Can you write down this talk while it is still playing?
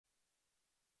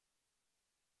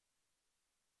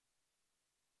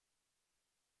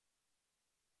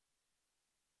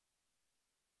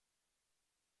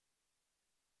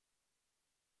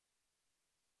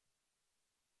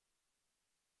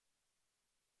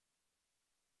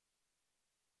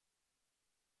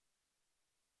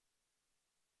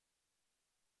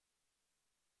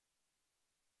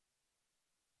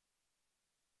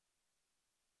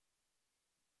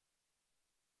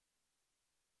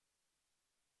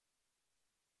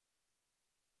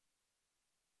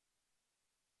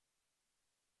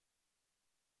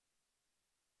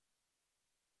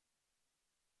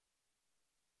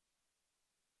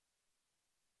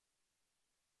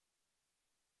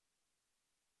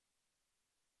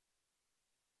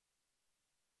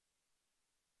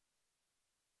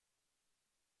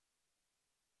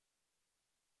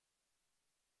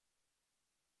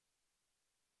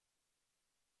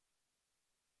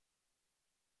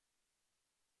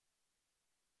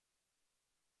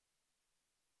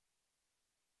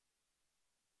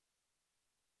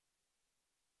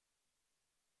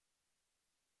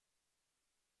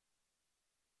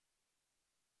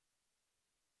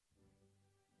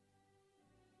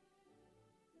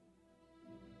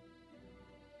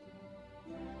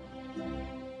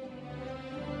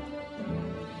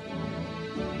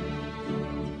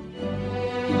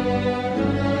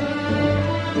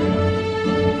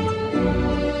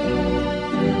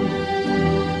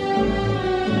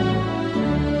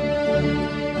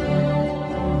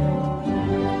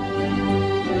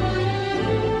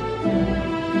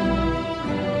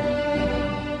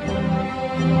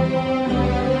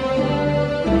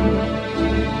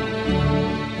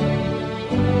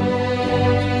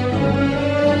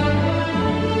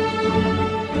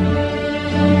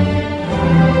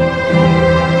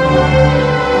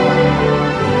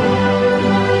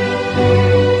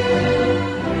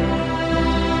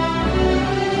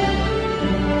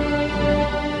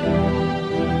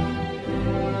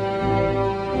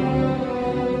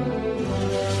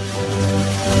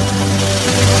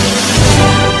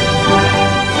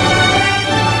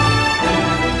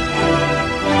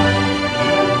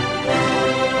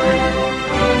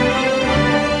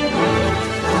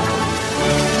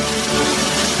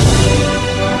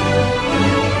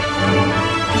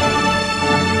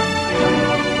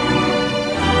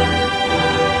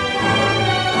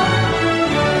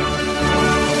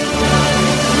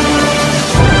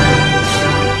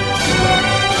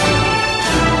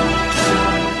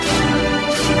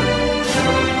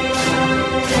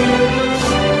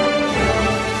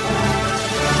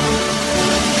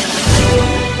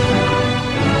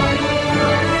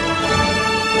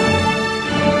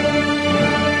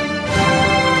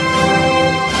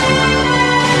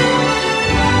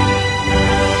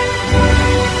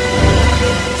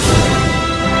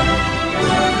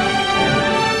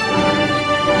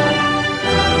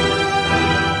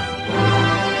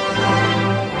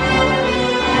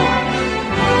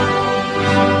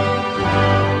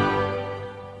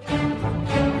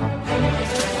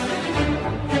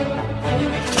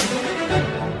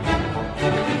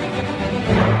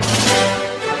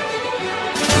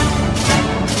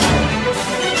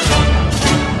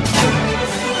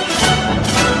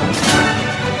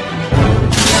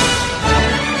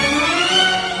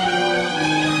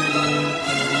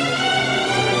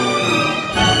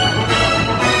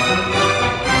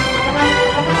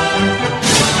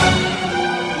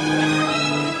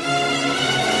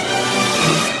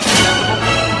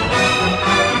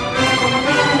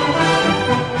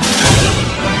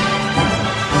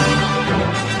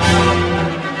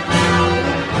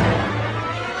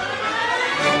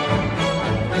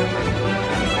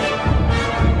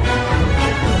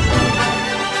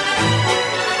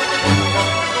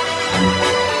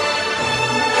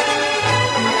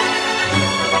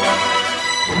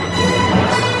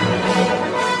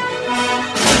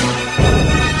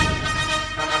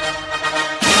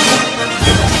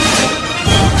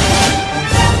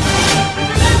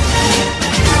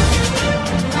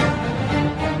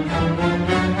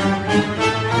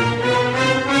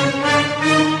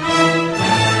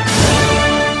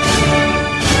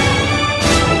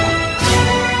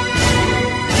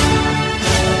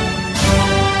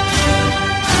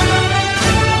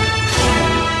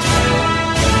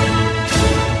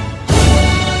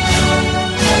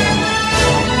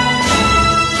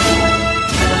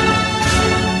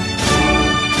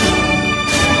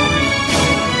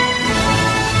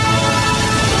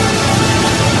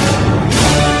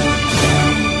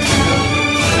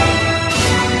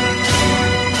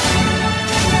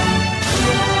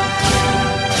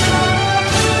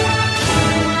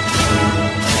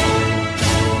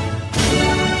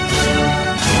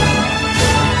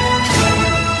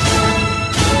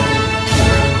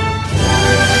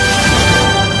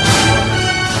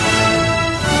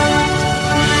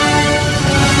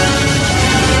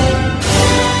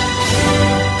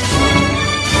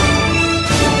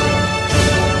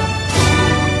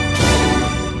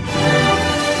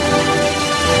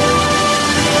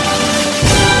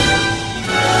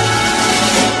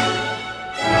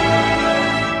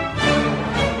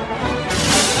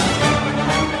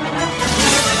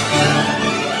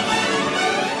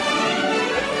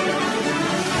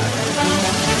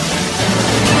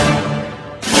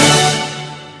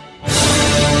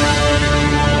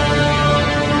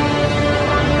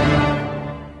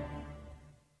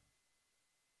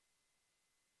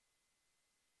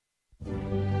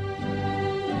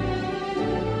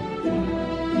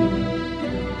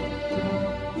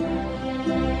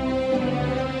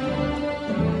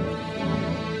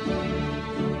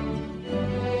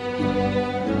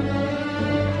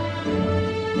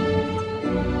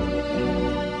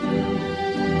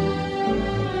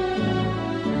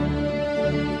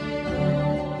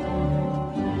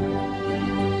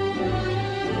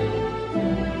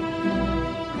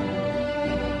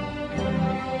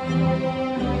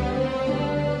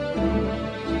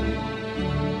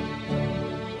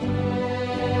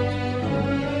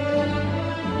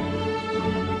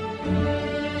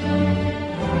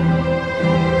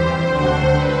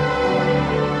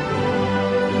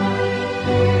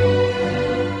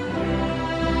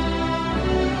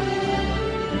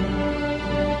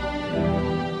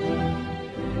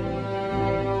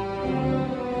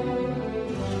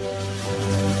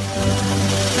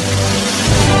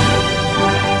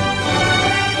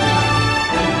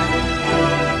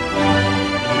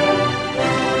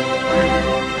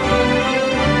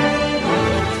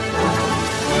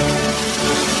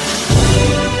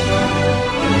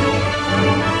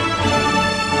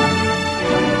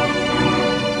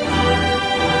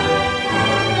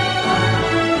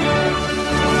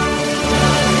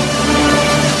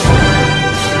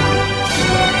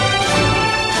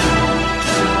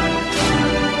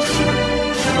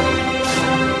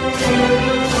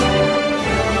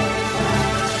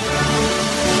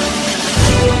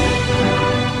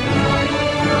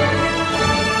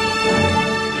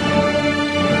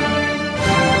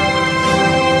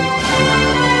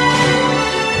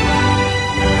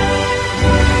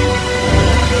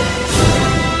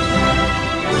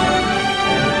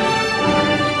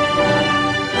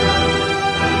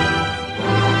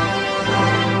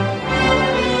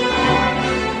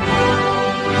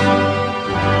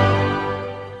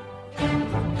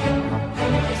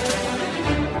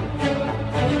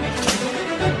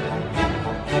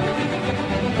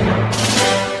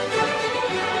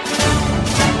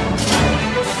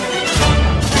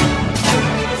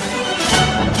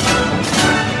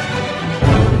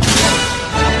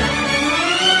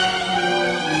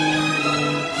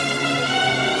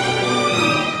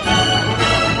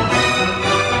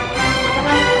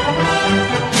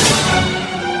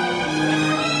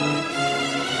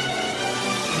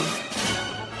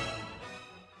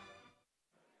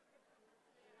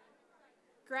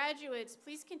Graduates,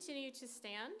 please continue to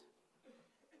stand.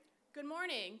 Good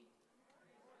morning.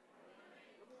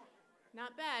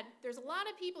 Not bad. There's a lot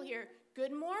of people here.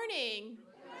 Good morning.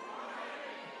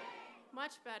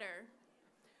 Much better.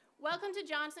 Welcome to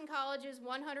Johnson College's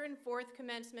 104th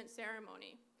commencement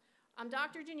ceremony. I'm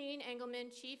Dr. Janine Engelman,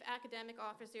 Chief Academic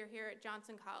Officer here at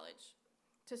Johnson College.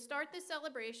 To start this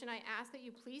celebration, I ask that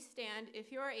you please stand,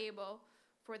 if you are able,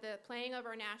 for the playing of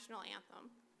our national anthem.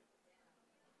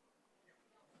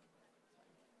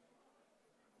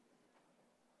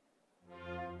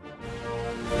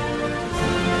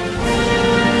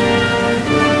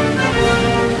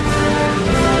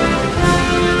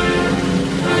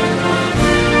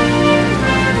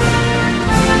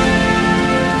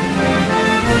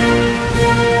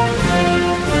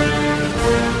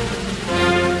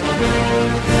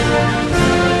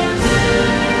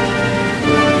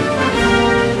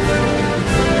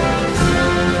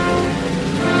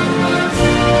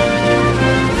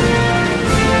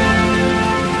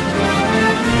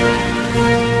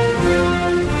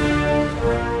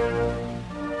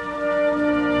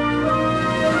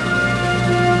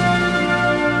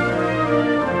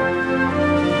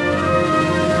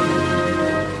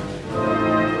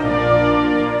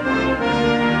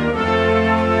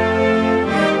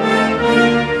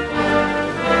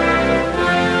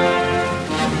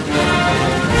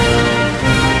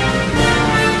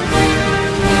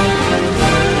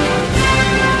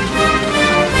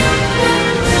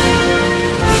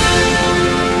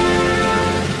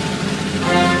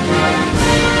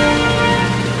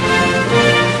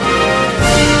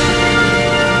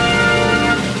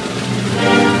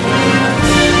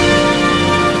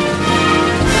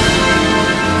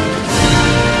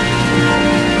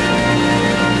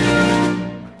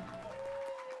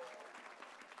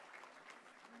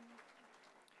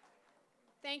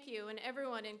 Thank you, and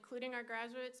everyone, including our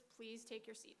graduates, please take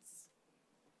your seats.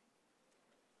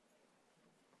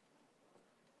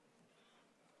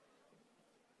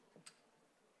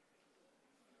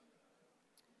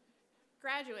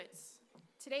 Graduates,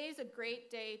 today is a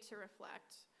great day to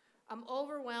reflect. I'm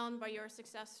overwhelmed by your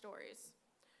success stories.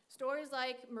 Stories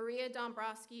like Maria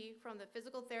Dombrowski from the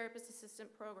Physical Therapist Assistant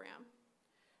Program.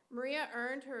 Maria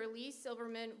earned her Lee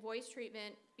Silverman Voice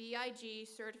Treatment BIG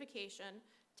certification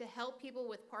to help people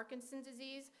with Parkinson's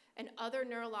disease and other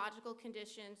neurological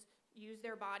conditions use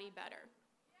their body better.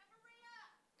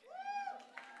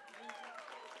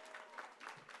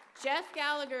 Jeff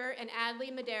Gallagher and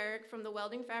Adley Mederick from the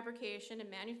Welding Fabrication and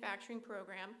Manufacturing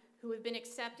Program, who have been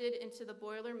accepted into the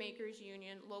Boilermakers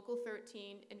Union Local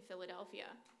 13 in Philadelphia.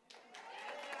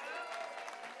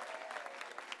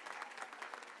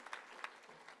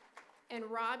 And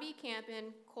Robbie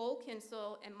Campen, Cole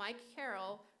Kinsel, and Mike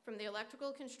Carroll from the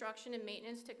Electrical Construction and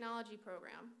Maintenance Technology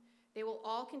Program. They will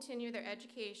all continue their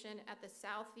education at the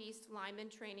Southeast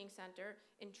Lineman Training Center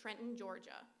in Trenton,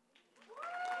 Georgia.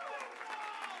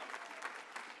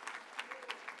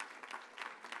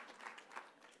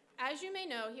 As you may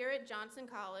know, here at Johnson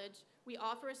College, we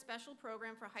offer a special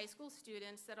program for high school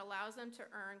students that allows them to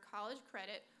earn college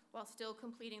credit while still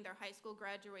completing their high school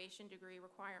graduation degree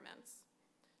requirements.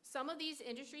 Some of these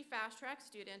industry fast-track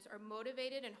students are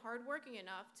motivated and hardworking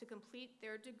enough to complete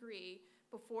their degree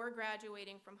before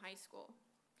graduating from high school.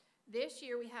 This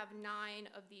year, we have 9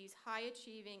 of these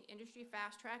high-achieving industry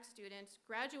fast-track students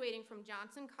graduating from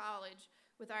Johnson College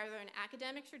with either an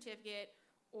academic certificate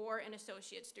or an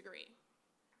associate's degree.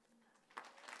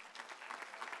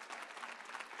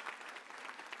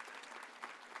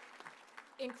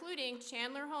 Including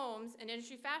Chandler Holmes, an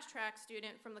industry fast-track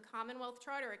student from the Commonwealth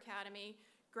Charter Academy,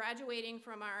 graduating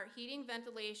from our Heating,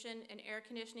 Ventilation, and Air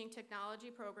Conditioning Technology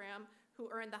program, who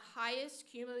earned the highest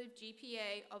cumulative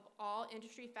GPA of all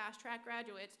industry fast-track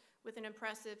graduates with an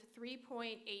impressive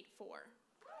 3.84.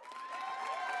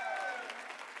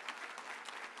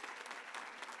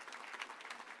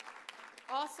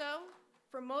 Also,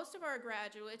 for most of our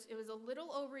graduates, it was a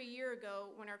little over a year ago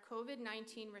when our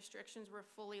COVID-19 restrictions were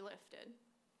fully lifted.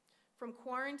 From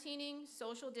quarantining,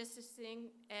 social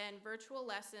distancing, and virtual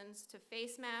lessons to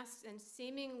face masks and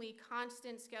seemingly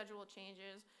constant schedule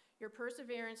changes, your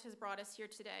perseverance has brought us here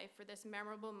today for this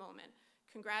memorable moment.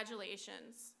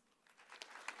 Congratulations.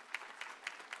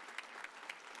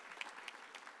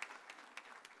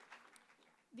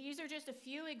 These are just a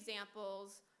few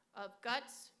examples of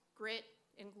guts, grit,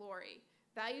 and glory,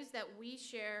 values that we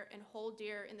share and hold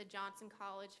dear in the Johnson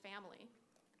College family.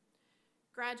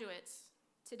 Graduates,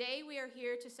 today we are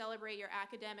here to celebrate your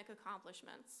academic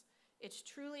accomplishments. It's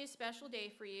truly a special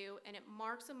day for you, and it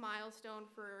marks a milestone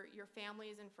for your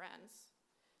families and friends.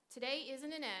 Today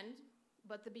isn't an end,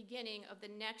 but the beginning of the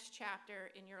next chapter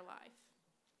in your life.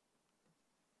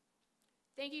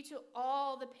 Thank you to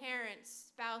all the parents,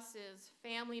 spouses,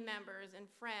 family members, and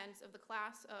friends of the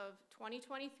class of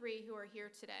 2023 who are here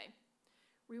today.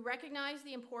 We recognize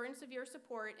the importance of your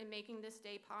support in making this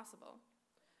day possible.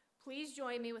 Please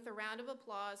join me with a round of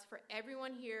applause for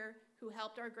everyone here who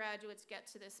helped our graduates get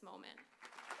to this moment.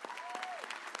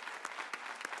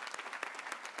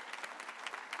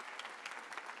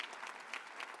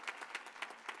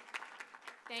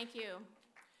 Thank you.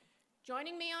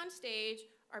 Joining me on stage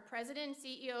are President and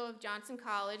CEO of Johnson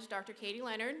College, Dr. Katie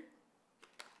Leonard,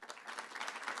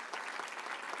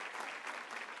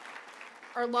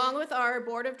 along with our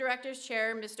Board of Directors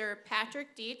Chair, Mr.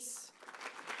 Patrick Dietz,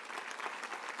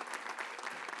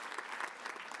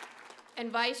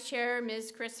 and Vice Chair,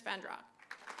 Ms. Chris Fendrock.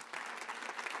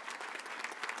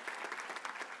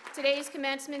 Today's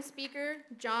commencement speaker,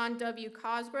 John W.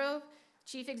 Cosgrove,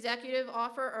 Chief Executive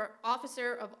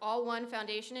Officer of All One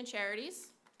Foundation and Charities,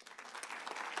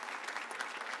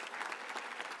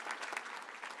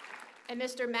 and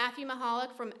Mr. Matthew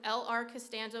Mahalik from L.R.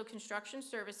 Costanzo Construction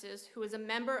Services, who is a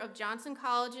member of Johnson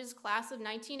College's class of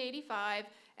 1985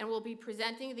 and will be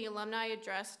presenting the alumni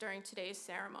address during today's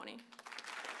ceremony.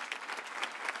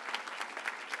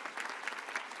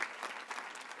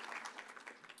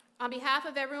 On behalf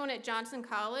of everyone at Johnson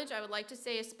College, I would like to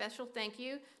say a special thank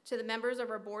you to the members of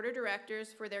our Board of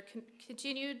Directors for their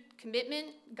continued commitment,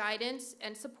 guidance,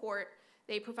 and support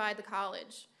they provide the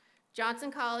college.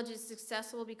 Johnson College is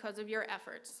successful because of your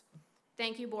efforts.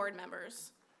 Thank you, board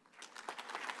members.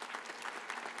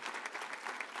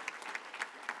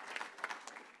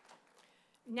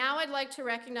 Now I'd like to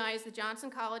recognize the Johnson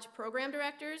College program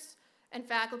directors and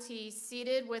faculty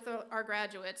seated with our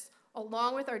graduates,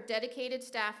 along with our dedicated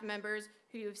staff members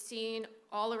who you've seen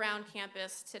all around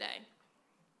campus today.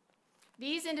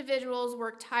 These individuals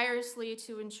work tirelessly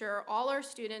to ensure all our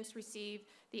students receive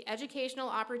the educational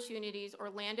opportunities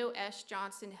Orlando S.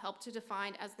 Johnson helped to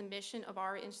define as the mission of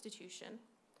our institution.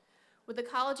 Would the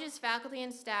college's faculty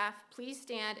and staff please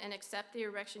stand and accept the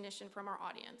recognition from our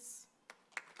audience?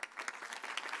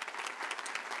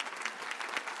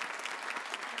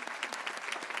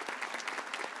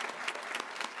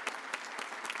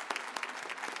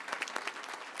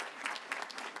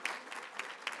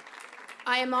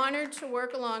 I am honored to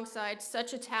work alongside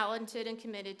such a talented and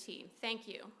committed team. Thank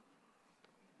you.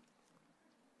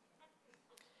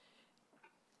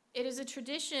 It is a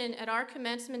tradition at our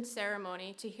commencement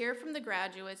ceremony to hear from the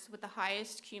graduates with the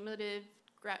highest cumulative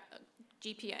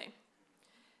GPA.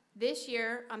 This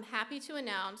year, I'm happy to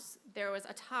announce there was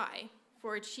a tie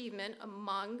for achievement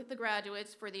among the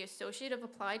graduates for the Associate of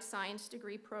Applied Science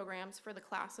degree programs for the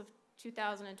class of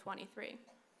 2023.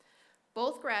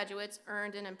 Both graduates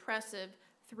earned an impressive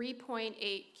 3.8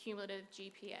 cumulative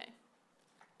GPA.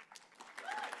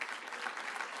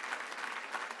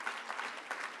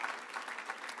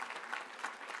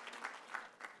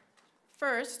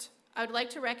 First, I would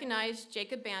like to recognize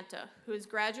Jacob Banta, who is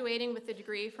graduating with a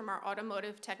degree from our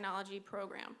Automotive Technology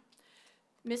program.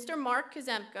 Mr. Mark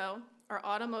Kazemko, our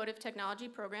Automotive Technology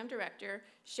Program Director,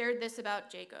 shared this about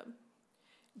Jacob.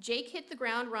 Jake hit the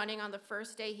ground running on the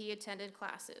first day he attended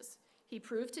classes. He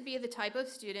proved to be the type of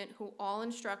student who all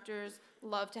instructors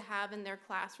love to have in their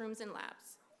classrooms and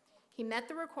labs. He met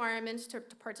the requirements to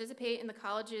participate in the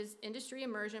college's industry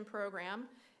immersion program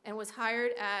and was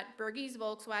hired at Bergey's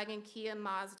Volkswagen Kia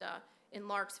Mazda in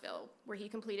Larksville, where he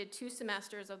completed 2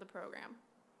 semesters of the program.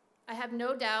 I have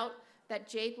no doubt that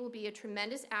Jake will be a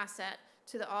tremendous asset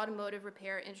to the automotive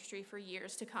repair industry for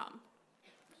years to come.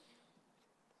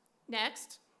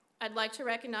 Next, I'd like to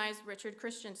recognize Richard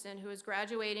Christensen, who is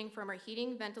graduating from our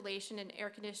Heating, Ventilation, and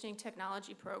Air Conditioning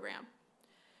Technology program.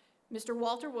 Mr.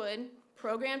 Walter Wood,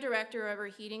 Program Director of our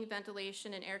Heating,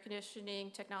 Ventilation, and Air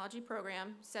Conditioning Technology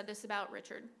program, said this about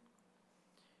Richard.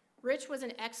 Rich was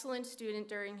an excellent student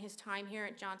during his time here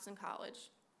at Johnson College.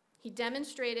 He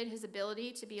demonstrated his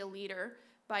ability to be a leader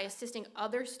by assisting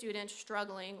other students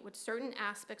struggling with certain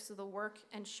aspects of the work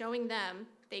and showing them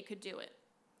they could do it.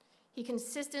 He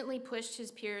consistently pushed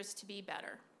his peers to be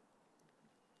better.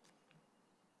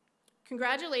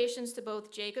 Congratulations to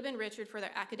both Jacob and Richard for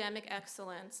their academic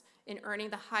excellence in earning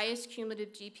the highest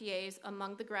cumulative GPAs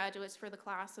among the graduates for the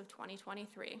class of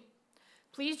 2023.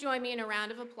 Please join me in a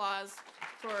round of applause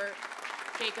for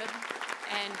Jacob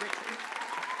and Richard.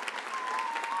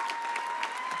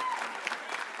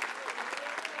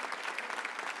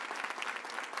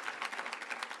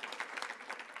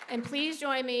 And please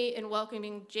join me in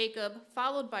welcoming Jacob,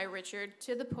 followed by Richard,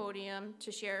 to the podium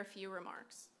to share a few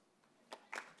remarks.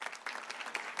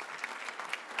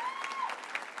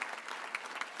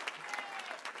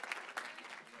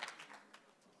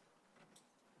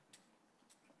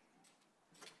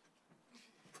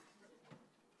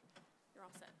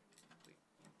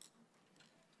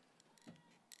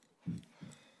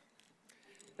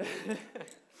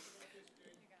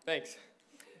 Thanks.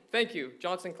 Thank you,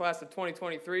 Johnson Class of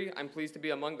 2023. I'm pleased to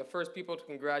be among the first people to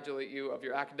congratulate you of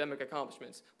your academic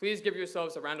accomplishments. Please give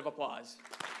yourselves a round of applause.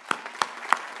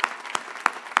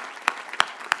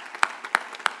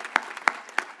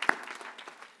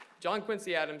 John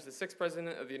Quincy Adams, the 6th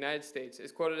President of the United States,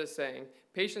 is quoted as saying,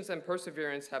 "Patience and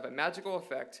perseverance have a magical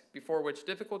effect before which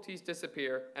difficulties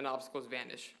disappear and obstacles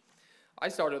vanish." I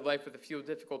started life with a few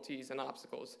difficulties and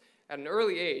obstacles. At an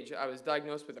early age, I was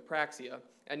diagnosed with apraxia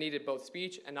and needed both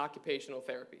speech and occupational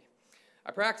therapy.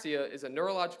 Apraxia is a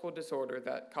neurological disorder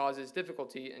that causes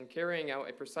difficulty in carrying out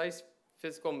a precise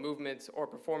physical movements or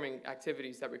performing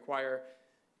activities that require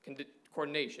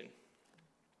coordination.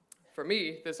 For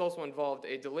me, this also involved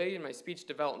a delay in my speech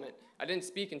development. I didn't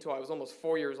speak until I was almost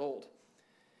 4 years old.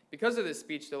 Because of this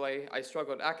speech delay, I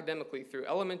struggled academically through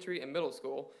elementary and middle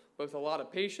school, but with a lot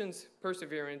of patience,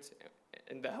 perseverance,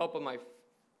 and the help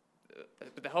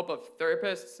of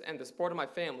therapists and the support of my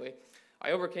family,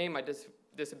 I overcame my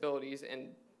disabilities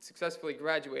and successfully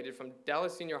graduated from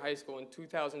Dallas Senior High School in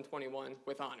 2021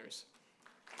 with honors.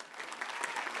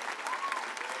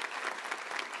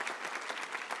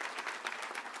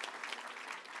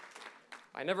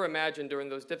 I never imagined during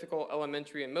those difficult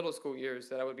elementary and middle school years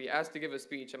that I would be asked to give a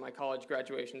speech at my college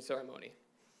graduation ceremony.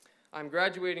 I'm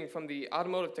graduating from the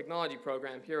Automotive Technology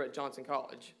program here at Johnson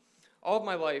College. All of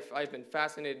my life, I've been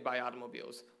fascinated by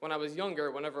automobiles. When I was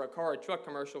younger, whenever a car or truck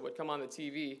commercial would come on the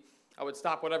TV, I would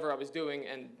stop whatever I was doing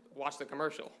and watch the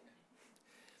commercial.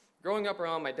 Growing up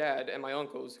around my dad and my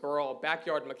uncles, who are all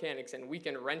backyard mechanics and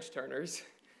weekend wrench turners,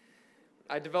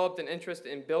 I developed an interest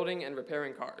in building and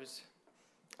repairing cars.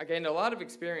 I gained a lot of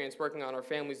experience working on our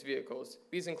family's vehicles.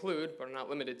 These include, but are not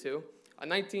limited to, a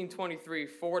 1923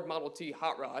 Ford Model T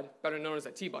hot rod, better known as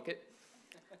a T-bucket,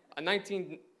 a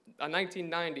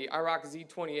 1990 IROC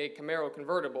Z28 Camaro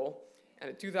convertible, and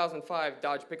a 2005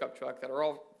 Dodge pickup truck that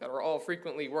are all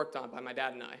frequently worked on by my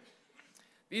dad and I.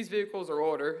 These vehicles are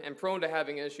older and prone to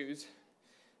having issues.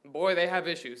 Boy, they have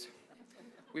issues.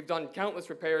 We've done countless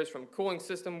repairs from cooling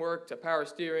system work to power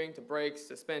steering to brakes,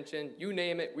 suspension, you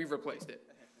name it, we've replaced it.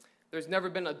 There's never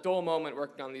been a dull moment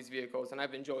working on these vehicles, and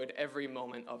I've enjoyed every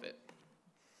moment of it.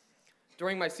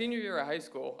 During my senior year at high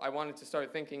school, I wanted to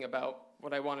start thinking about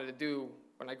what I wanted to do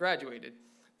when I graduated.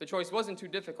 The choice wasn't too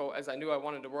difficult, as I knew I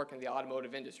wanted to work in the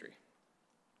automotive industry.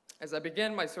 As I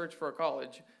began my search for a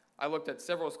college, I looked at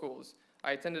several schools.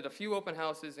 I attended a few open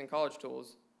houses and college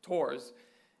tours,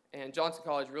 and Johnson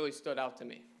College really stood out to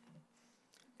me.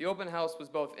 The open house was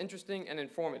both interesting and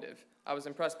informative. I was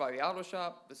impressed by the auto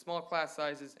shop, the small class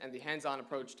sizes, and the hands-on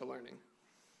approach to learning.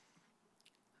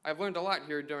 I've learned a lot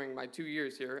here during my 2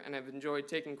 years here, and I've enjoyed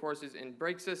taking courses in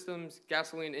brake systems,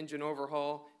 gasoline engine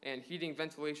overhaul, and heating,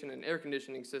 ventilation, and air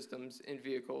conditioning systems in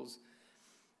vehicles,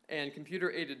 and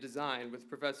computer-aided design with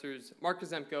professors Mark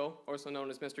Kazemko, also known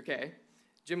as Mr. K,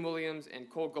 Jim Williams, and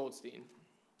Cole Goldstein.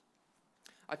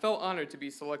 I felt honored to be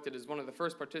selected as one of the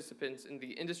first participants in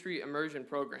the industry immersion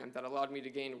program that allowed me to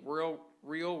gain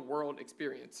real-world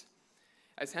experience.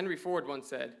 As Henry Ford once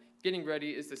said, "Getting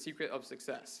ready is the secret of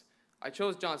success." I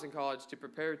chose Johnson College to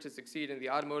prepare to succeed in the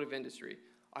automotive industry.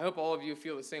 I hope all of you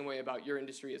feel the same way about your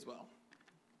industry as well.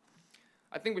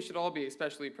 I think we should all be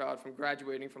especially proud from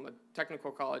graduating from a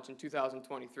technical college in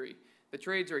 2023. The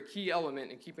trades are a key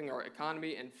element in keeping our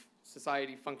economy and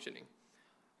society functioning.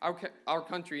 Our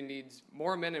country needs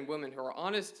more men and women who are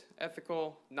honest,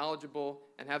 ethical, knowledgeable,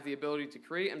 and have the ability to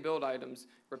create and build items,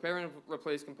 repair and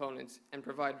replace components, and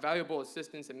provide valuable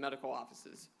assistance in medical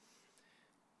offices.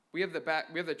 We have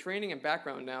the training and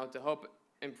background now to help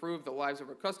improve the lives of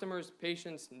our customers,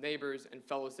 patients, neighbors, and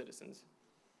fellow citizens.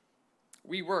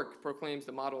 "We work," proclaims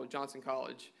the motto of Johnson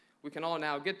College. We can all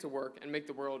now get to work and make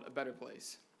the world a better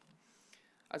place.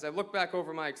 As I look back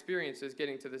over my experiences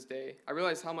getting to this day, I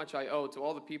realize how much I owe to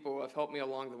all the people who have helped me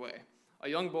along the way. A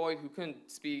young boy who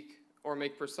couldn't speak or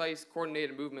make precise,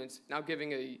 coordinated movements, now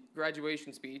giving a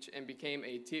graduation speech and became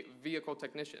a vehicle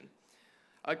technician.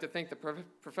 I'd like to thank the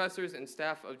professors and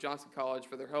staff of Johnson College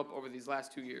for their help over these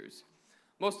last 2 years.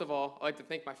 Most of all, I'd like to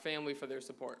thank my family for their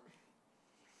support.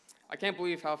 I can't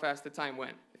believe how fast the time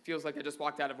went. It feels like I just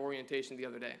walked out of orientation the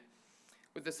other day.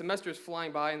 With the semesters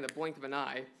flying by in the blink of an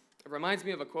eye, it reminds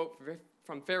me of a quote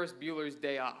from Ferris Bueller's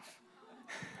Day Off.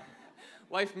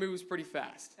 Life moves pretty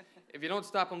fast. If you don't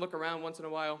stop and look around once in a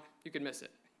while, you could miss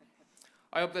it.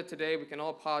 I hope that today we can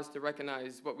all pause to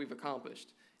recognize what we've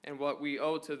accomplished and what we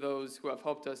owe to those who have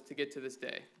helped us to get to this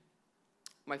day.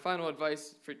 My final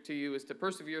advice to you is to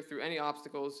persevere through any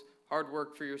obstacles, hard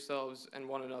work for yourselves and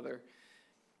one another,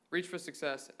 reach for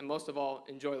success, and most of all,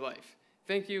 enjoy life.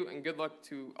 Thank you, and good luck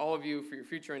to all of you for your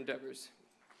future endeavors.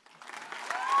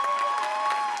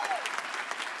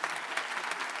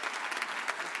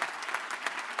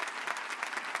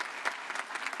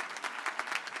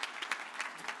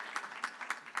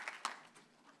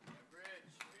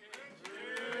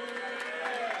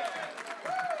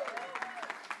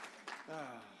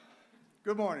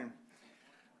 Good morning.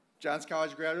 Johns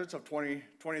College graduates of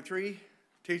 2023,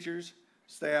 teachers,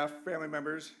 staff, family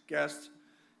members, guests,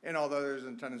 and all the others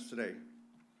in attendance today.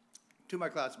 To my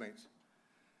classmates,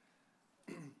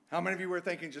 how many of you were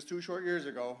thinking just 2 short years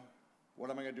ago, what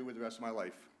am I going to do with the rest of my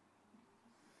life?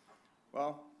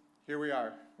 Well, here we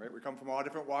are, right? We come from all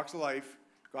different walks of life,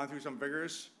 gone through some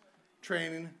vigorous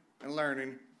training and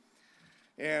learning,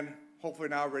 and hopefully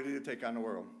now ready to take on the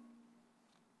world.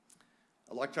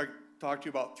 I'd like to talk to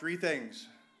you about 3 things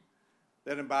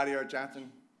that embody our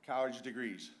Johnson College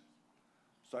degrees.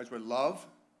 Starts with love,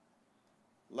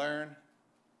 learn,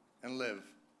 and live.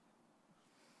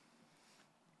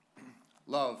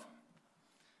 Love.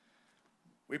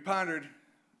 We pondered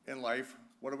in life,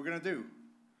 what are we going to do?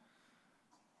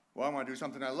 Well, I'm going to do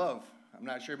something I love. I'm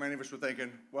not sure many of us were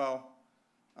thinking, well,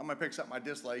 I'm going to pick something I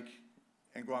dislike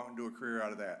and go out and do a career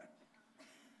out of that.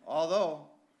 Although,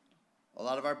 a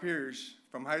lot of our peers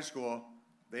from high school,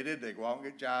 they go out and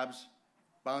get jobs,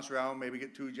 bounce around, maybe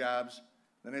get 2 jobs,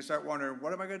 then they start wondering,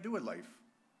 what am I going to do with life?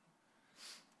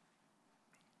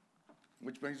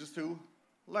 Which brings us to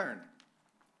learn.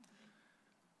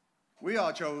 We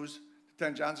all chose to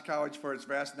attend Johnson College for its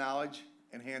vast knowledge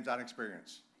and hands-on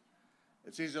experience.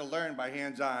 It's easier to learn by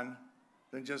hands-on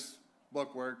than just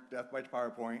book work, death by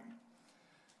PowerPoint.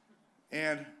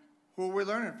 And who are we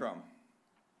learning from?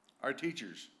 Our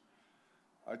teachers.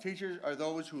 Our teachers are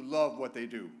those who love what they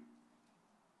do.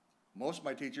 Most of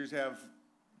my teachers have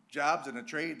jobs in a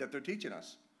trade that they're teaching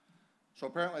us. So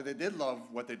apparently they did love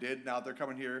what they did. Now they're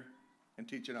coming here and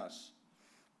teaching us.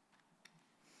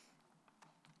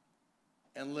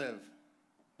 And live.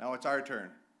 Now it's our turn.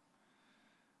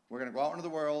 We're going to go out into the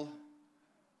world,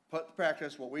 put to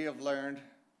practice what we have learned,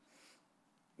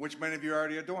 which many of you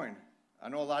already are doing. I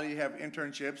know a lot of you have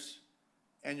internships,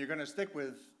 and you're going to stick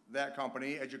with that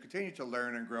company as you continue to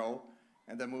learn and grow,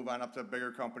 and then move on up to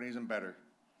bigger companies and better.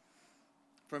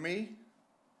 For me,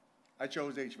 I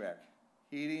chose HVAC,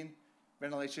 heating,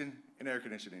 ventilation, and air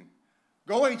conditioning.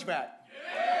 Go HVAC!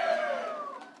 Yeah!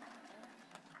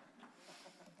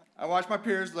 I watched my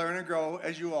peers learn and grow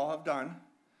as you all have done.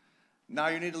 Now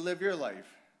you need to live your life.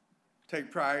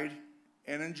 Take pride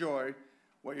and enjoy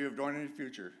what you have done in the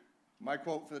future. My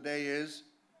quote for the day is,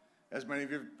 as many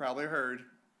of you have probably heard,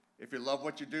 if you love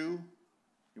what you do,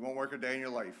 you won't work a day in your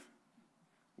life.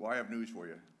 Well, I have news for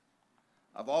you.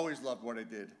 I've always loved what I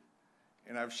did,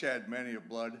 and I've shed many of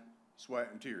blood, sweat,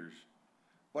 and tears.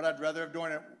 But I'd rather have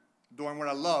doing what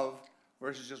I love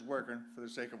versus just working for the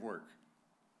sake of work.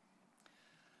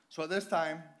 So at this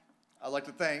time, I'd like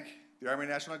to thank the Army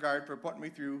National Guard for putting me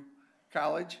through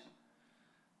college,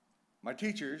 my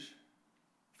teachers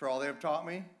for all they have taught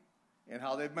me and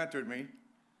how they've mentored me,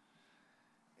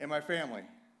 and my family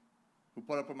who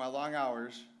put up with my long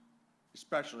hours,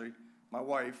 especially my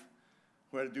wife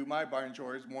who had to do my barn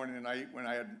chores morning and night when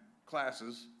I had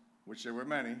classes, which there were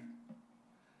many.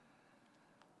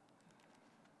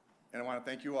 And I want to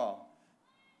thank you all.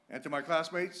 And to my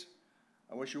classmates,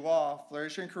 I wish you all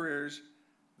flourishing careers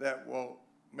that will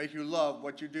make you love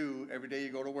what you do every day you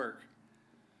go to work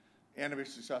and to be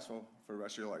successful for the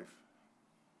rest of your life.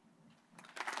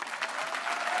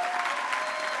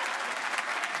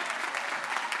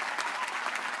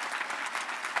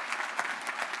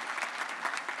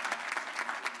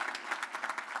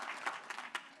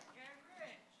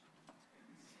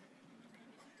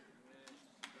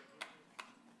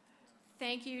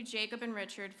 Thank you, Jacob and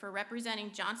Richard, for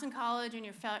representing Johnson College and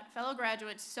your fellow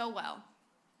graduates so well.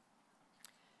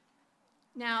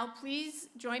 Now, please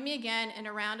join me again in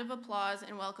a round of applause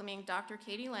in welcoming Dr.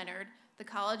 Katie Leonard, the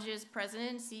college's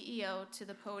president and CEO, to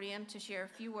the podium to share a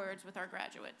few words with our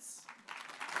graduates.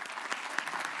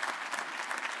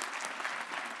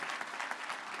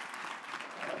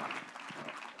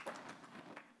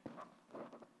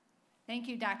 Thank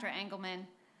you, Dr. Engelman.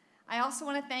 I also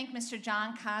want to thank Mr.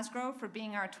 John Cosgrove for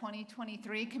being our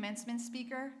 2023 commencement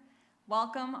speaker.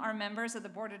 Welcome our members of the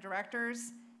Board of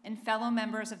Directors and fellow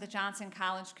members of the Johnson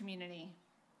College community.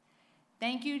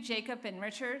 Thank you, Jacob and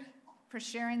Richard, for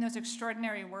sharing those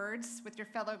extraordinary words with your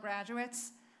fellow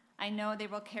graduates. I know they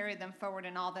will carry them forward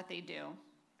in all that they do.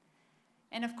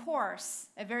 And of course,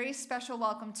 a very special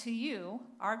welcome to you,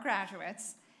 our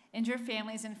graduates, and your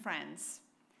families and friends.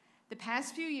 The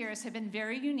past few years have been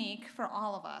very unique for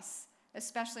all of us,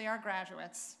 especially our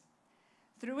graduates.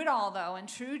 Through it all, though, in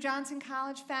true Johnson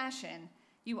College fashion,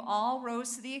 you all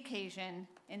rose to the occasion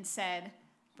and said,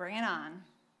 "Bring it on."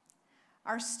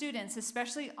 Our students,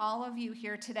 especially all of you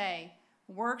here today,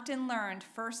 worked and learned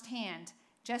firsthand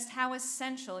just how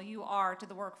essential you are to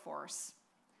the workforce.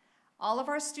 All of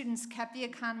our students kept the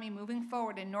economy moving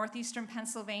forward in northeastern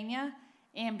Pennsylvania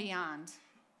and beyond.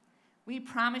 We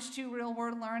promised you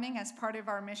real-world learning as part of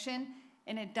our mission,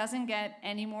 and it doesn't get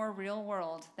any more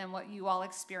real-world than what you all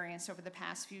experienced over the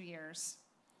past few years.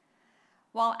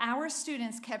 While our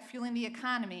students kept fueling the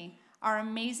economy, our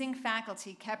amazing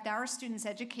faculty kept our students'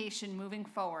 education moving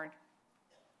forward.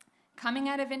 Coming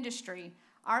out of industry,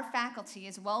 our faculty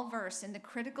is well-versed in the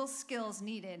critical skills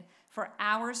needed for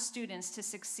our students to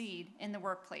succeed in the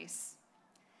workplace.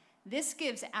 This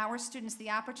gives our students the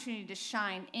opportunity to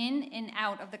shine in and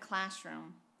out of the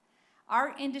classroom.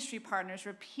 Our industry partners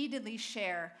repeatedly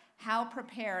share how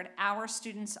prepared our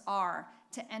students are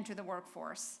to enter the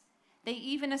workforce. They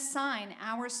even assign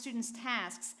our students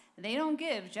tasks they don't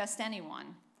give just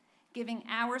anyone, giving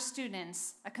our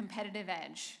students a competitive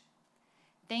edge.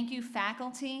 Thank you,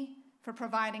 faculty, for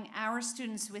providing our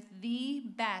students with the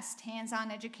best hands-on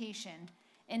education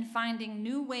and finding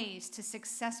new ways to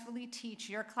successfully teach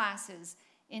your classes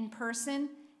in person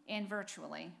and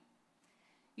virtually.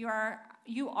 You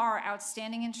are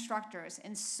outstanding instructors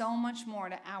and so much more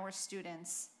to our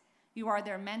students. You are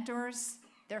their mentors,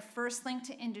 their first link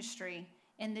to industry,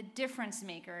 and the difference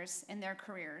makers in their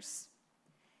careers.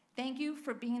 Thank you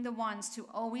for being the ones to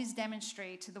always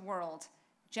demonstrate to the world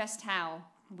just how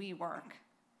we work.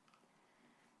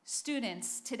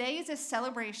 Students, today is a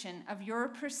celebration of your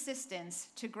persistence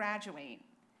to graduate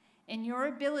and your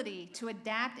ability to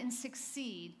adapt and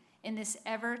succeed in this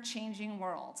ever-changing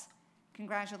world.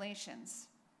 Congratulations.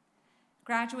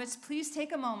 Graduates, please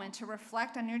take a moment to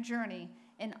reflect on your journey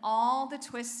and all the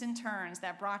twists and turns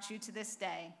that brought you to this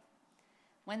day.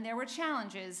 When there were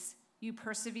challenges, you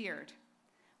persevered.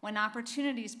 When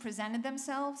opportunities presented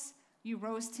themselves, you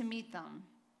rose to meet them.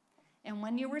 And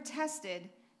when you were tested,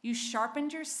 you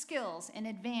sharpened your skills and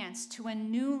advanced to a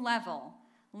new level,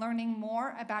 learning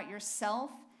more about yourself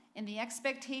and the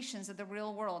expectations of the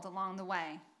real world along the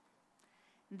way.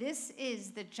 This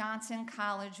is the Johnson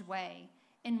College way,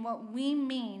 and what we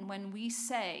mean when we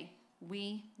say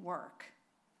we work.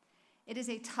 It is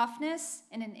a toughness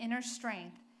and an inner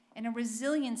strength and a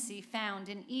resiliency found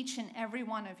in each and every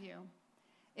one of you.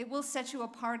 It will set you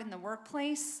apart in the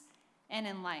workplace and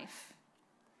in life.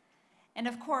 And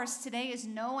of course, today is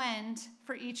no end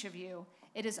for each of you.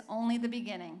 It is only the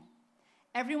beginning.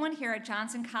 Everyone here at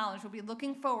Johnson College will be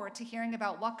looking forward to hearing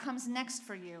about what comes next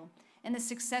for you and the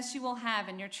success you will have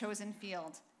in your chosen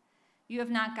field. You have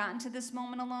not gotten to this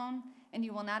moment alone, and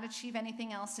you will not achieve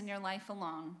anything else in your life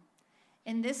alone.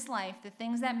 In this life, the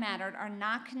things that mattered are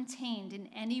not contained in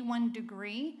any one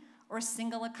degree or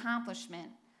single accomplishment,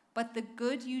 but the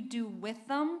good you do with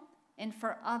them and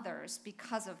for others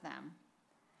because of them.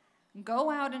 Go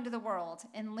out into the world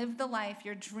and live the life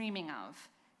you're dreaming of.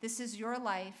 This is your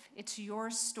life, it's your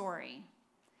story.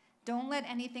 Don't let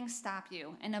anything stop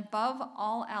you, and above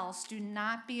all else, do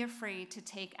not be afraid to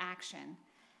take action.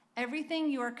 Everything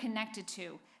you are connected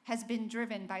to has been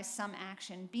driven by some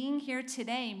action. Being here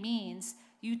today means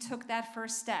you took that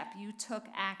first step, you took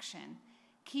action.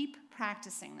 Keep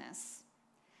practicing this.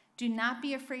 Do not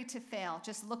be afraid to fail.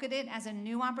 Just look at it as a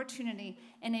new opportunity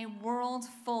in a world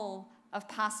full of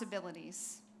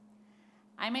possibilities.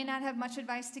 I may not have much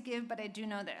advice to give, but I do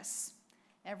know this.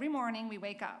 Every morning we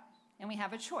wake up and we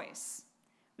have a choice.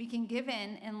 We can give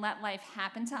in and let life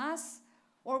happen to us,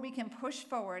 or we can push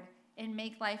forward and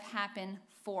make life happen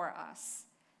for us.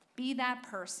 Be that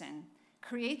person.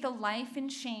 Create the life and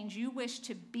change you wish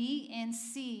to be and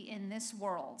see in this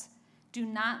world. Do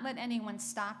not let anyone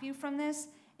stop you from this,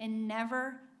 and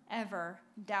never, ever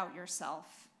doubt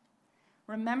yourself.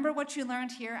 Remember what you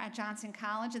learned here at Johnson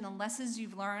College and the lessons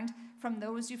you've learned from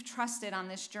those you've trusted on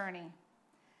this journey.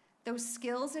 Those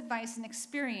skills, advice, and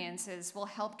experiences will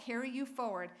help carry you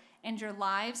forward in your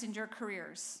lives and your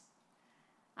careers.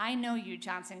 I know you,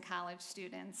 Johnson College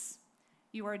students.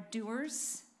 You are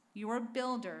doers, you are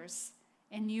builders,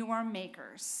 and you are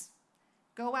makers.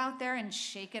 Go out there and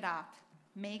shake it up.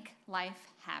 Make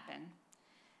life happen.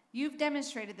 You've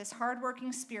demonstrated this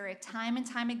hardworking spirit time and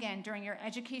time again during your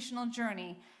educational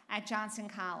journey at Johnson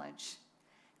College.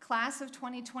 Class of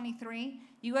 2023,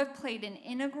 you have played an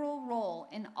integral role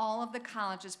in all of the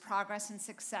college's progress and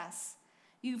success.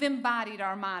 You've embodied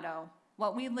our motto,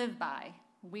 what we live by,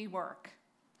 we work,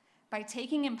 by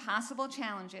taking impossible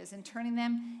challenges and turning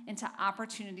them into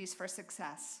opportunities for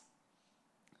success.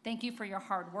 Thank you for your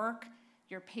hard work,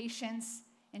 your patience,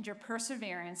 and your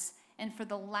perseverance, and for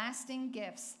the lasting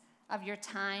gifts of your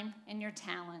time and your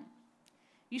talent.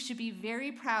 You should be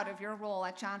very proud of your role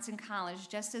at Johnson College,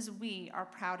 just as we are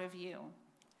proud of you.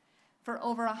 For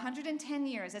over 110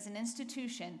 years as an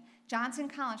institution, Johnson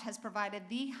College has provided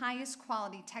the highest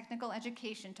quality technical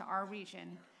education to our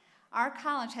region. our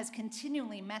college has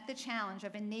continually met the challenge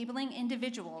of enabling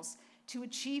individuals to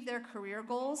achieve their career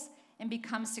goals and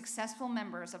become successful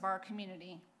members of our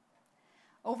community.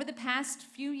 Over the past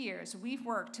few years, we've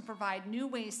worked to provide new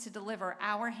ways to deliver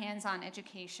our hands-on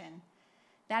education.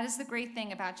 That is the great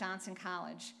thing about Johnson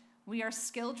College. We are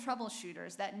skilled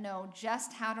troubleshooters that know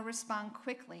just how to respond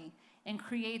quickly and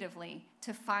creatively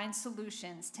to find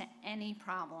solutions to any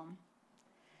problem.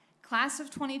 Class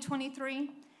of 2023,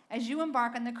 as you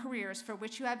embark on the careers for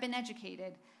which you have been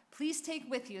educated, please take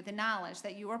with you the knowledge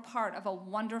that you are part of a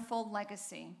wonderful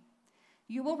legacy.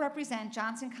 You will represent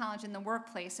Johnson College in the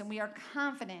workplace, and we are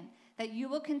confident that you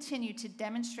will continue to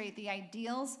demonstrate the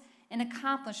ideals and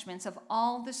accomplishments of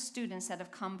all the students that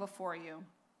have come before you.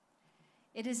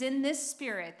 It is in this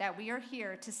spirit that we are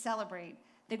here to celebrate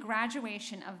the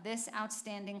graduation of this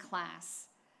outstanding class,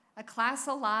 a class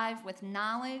alive with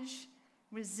knowledge,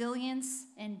 resilience,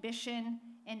 ambition,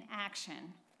 and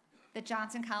action, the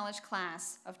Johnson College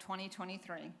class of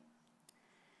 2023.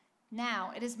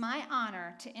 Now, it is my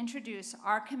honor to introduce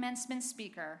our commencement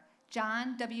speaker,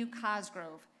 John W.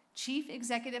 Cosgrove, Chief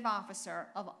Executive Officer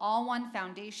of All One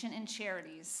Foundation and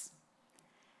Charities.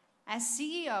 As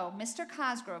CEO, Mr.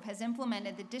 Cosgrove has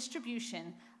implemented the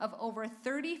distribution of over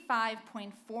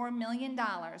 $35.4 million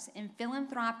in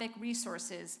philanthropic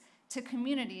resources to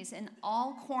communities in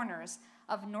all corners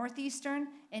of northeastern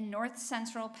and north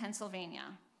central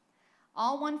Pennsylvania.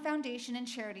 All One Foundation and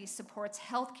Charities supports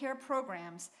healthcare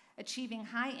programs achieving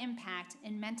high impact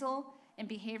in mental and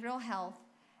behavioral health,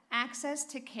 access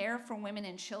to care for women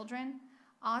and children,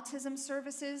 autism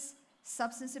services,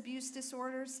 substance abuse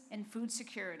disorders, and food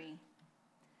security.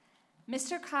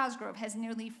 Mr. Cosgrove has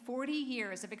nearly 40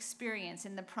 years of experience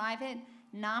in the private,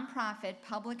 nonprofit,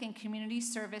 public, and community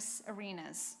service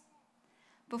arenas.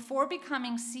 Before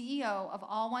becoming CEO of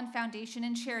All One Foundation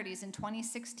and Charities in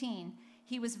 2016,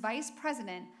 he was Vice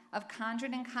President of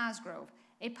Condren & Cosgrove,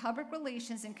 a public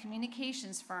relations and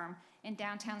communications firm in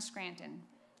downtown Scranton.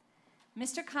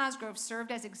 Mr. Cosgrove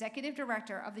served as Executive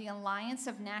Director of the Alliance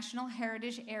of National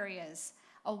Heritage Areas,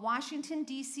 a Washington,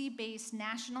 D.C.-based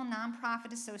national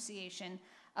nonprofit association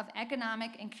of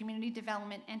economic and community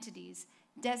development entities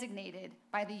designated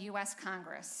by the U.S.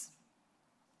 Congress.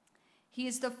 He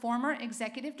is the former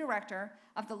Executive Director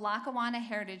of the Lackawanna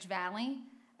Heritage Valley,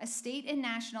 a state and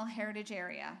national heritage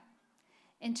area.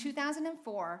 In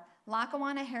 2004,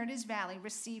 Lackawanna Heritage Valley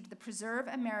received the Preserve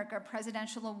America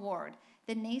Presidential Award,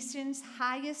 the nation's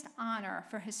highest honor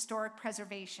for historic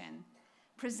preservation,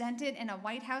 presented in a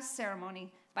White House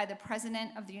ceremony by the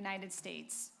President of the United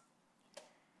States.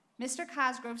 Mr.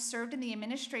 Cosgrove served in the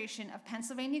administration of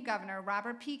Pennsylvania Governor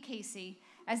Robert P. Casey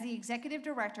as the Executive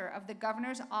Director of the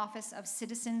Governor's Office of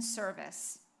Citizen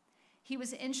Service. He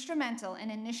was instrumental in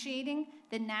initiating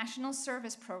the National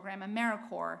Service Program,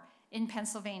 AmeriCorps, in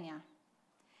Pennsylvania.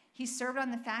 He served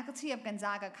on the faculty of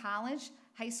Gonzaga College,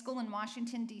 High School in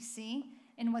Washington, D.C.,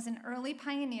 and was an early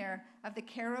pioneer of the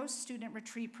Kairos Student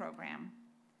Retreat Program.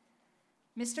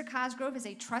 Mr. Cosgrove is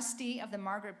a trustee of the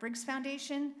Margaret Briggs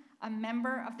Foundation, a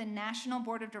member of the National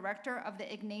Board of Directors of the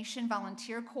Ignatian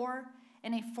Volunteer Corps,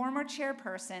 and a former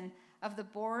chairperson of the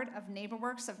Board of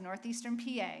NeighborWorks of Northeastern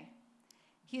PA.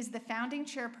 He is the founding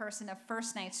chairperson of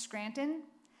First Night Scranton,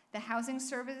 the Housing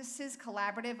Services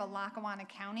Collaborative of Lackawanna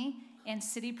County, and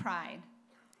City Pride.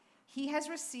 He has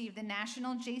received the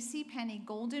National J.C. Penney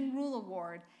Golden Rule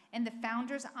Award and the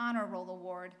Founders Honor Roll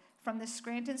Award from the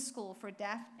Scranton School for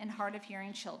Deaf and Hard of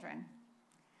Hearing Children.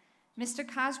 Mr.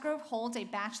 Cosgrove holds a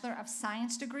Bachelor of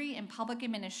Science degree in Public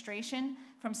Administration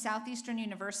from Southeastern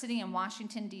University in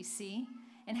Washington, D.C.,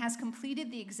 and has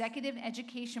completed the executive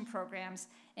education programs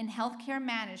in healthcare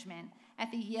management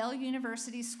at the Yale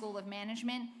University School of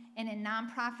Management and in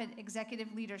nonprofit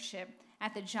executive leadership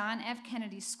at the John F.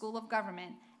 Kennedy School of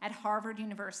Government at Harvard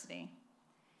University.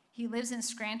 He lives in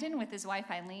Scranton with his wife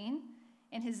Eileen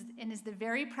and is the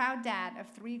very proud dad of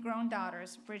 3 grown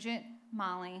daughters, Bridget,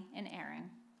 Molly, and Erin.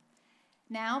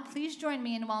 Now, please join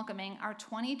me in welcoming our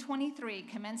 2023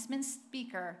 commencement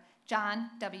speaker, John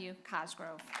W.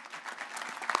 Cosgrove.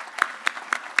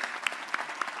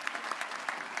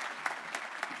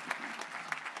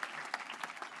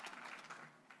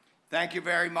 Thank you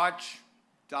very much,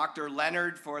 Dr.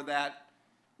 Leonard, for that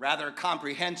rather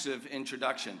comprehensive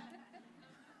introduction.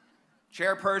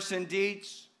 Chairperson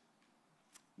Dietz,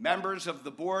 members of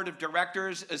the Board of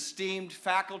Directors, esteemed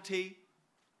faculty,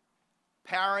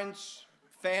 parents,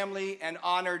 family, and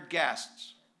honored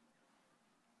guests.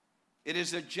 It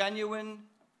is a genuine,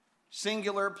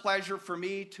 singular pleasure for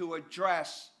me to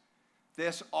address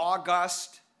this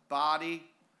august body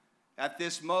at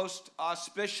this most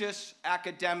auspicious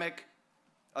academic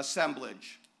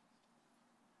assemblage.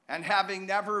 and having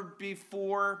never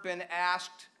before been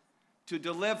asked to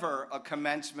deliver a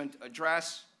commencement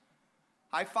address,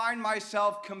 I find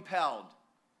myself compelled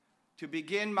to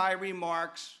begin my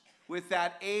remarks with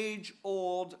that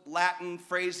age-old Latin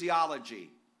phraseology,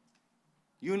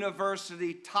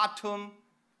 universitatum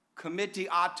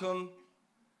comitiatum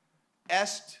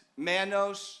est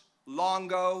manos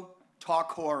longo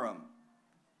taucorum,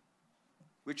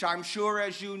 which I'm sure,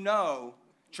 as you know,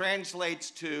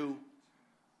 translates to,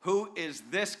 who is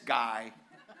this guy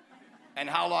and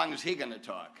how long is he going to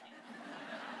talk?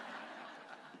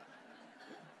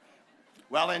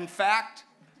 Well, in fact,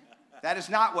 that is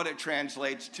not what it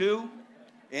translates to.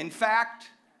 In fact,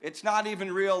 it's not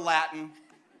even real Latin.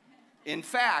 In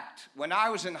fact, when I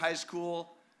was in high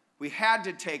school, we had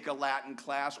to take a Latin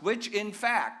class, which, in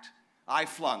fact, I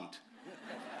flunked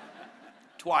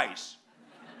twice.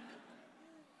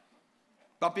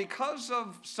 But because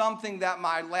of something that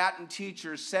my Latin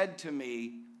teacher said to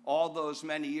me all those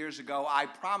many years ago, I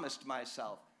promised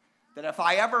myself that if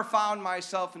I ever found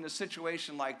myself in a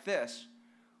situation like this,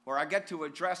 where I get to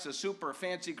address a super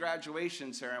fancy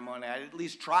graduation ceremony, I'd at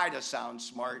least try to sound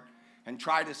smart and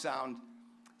try to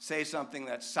say something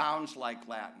that sounds like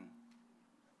Latin.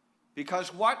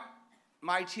 Because what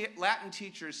my Latin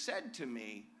teacher said to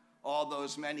me all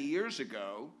those many years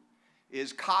ago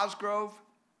is, Cosgrove,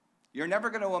 you're never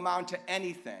going to amount to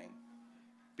anything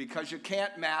because you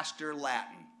can't master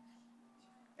Latin.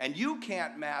 And you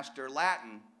can't master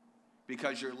Latin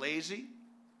because you're lazy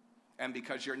and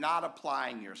because you're not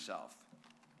applying yourself.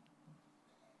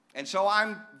 And so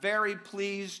I'm very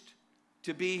pleased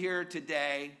to be here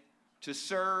today to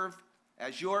serve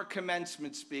as your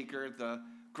commencement speaker, the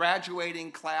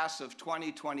graduating class of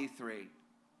 2023.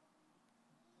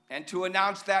 And to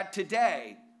announce that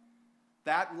today,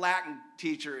 that Latin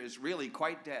teacher is really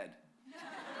quite dead.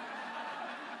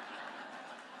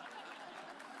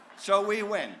 So we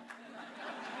win.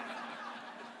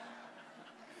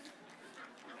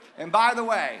 And by the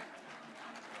way,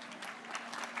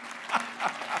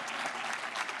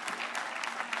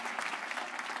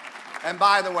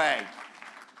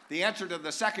 the answer to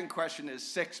the second question is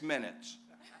 6 minutes.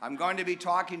 I'm going to be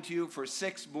talking to you for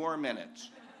 6 more minutes.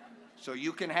 So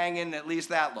you can hang in at least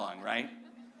that long, right?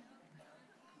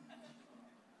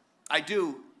 I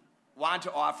do want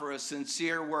to offer a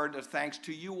sincere word of thanks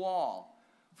to you all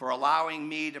for allowing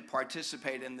me to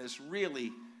participate in this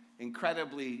really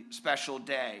incredibly special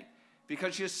day.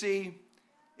 Because you see,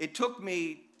 it took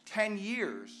me 10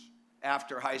 years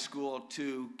after high school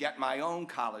to get my own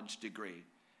college degree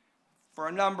for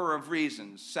a number of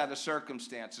reasons, set of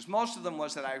circumstances. Most of them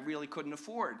was that I really couldn't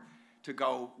afford to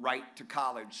go right to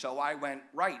college, so I went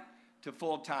right to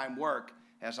full-time work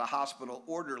as a hospital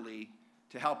orderly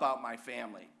to help out my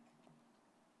family.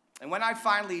 And when I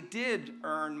finally did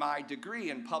earn my degree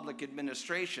in public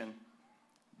administration,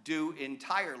 due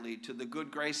entirely to the good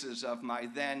graces of my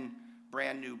then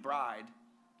brand new bride,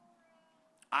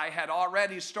 I had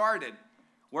already started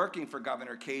working for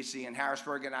Governor Casey in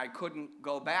Harrisburg, and I couldn't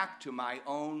go back to my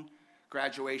own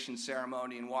graduation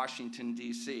ceremony in Washington,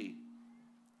 D.C.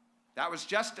 That was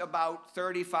just about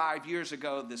 35 years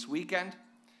ago this weekend.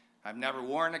 I've never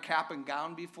worn a cap and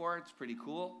gown before. It's pretty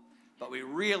cool. But we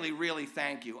really, really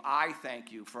thank you. I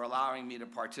thank you for allowing me to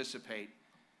participate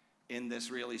in this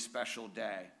really special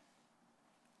day.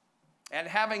 And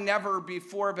having never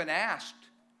before been asked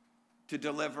to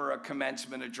deliver a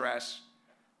commencement address,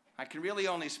 I can really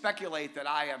only speculate that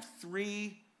I have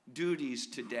 3 duties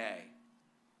today.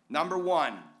 Number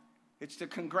 1, it's to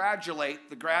congratulate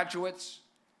the graduates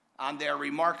on their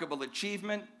remarkable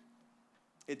achievement.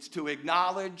 It's to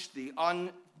acknowledge the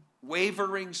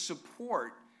unwavering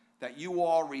support that you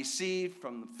all received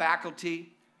from the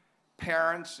faculty,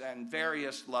 parents, and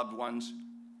various loved ones.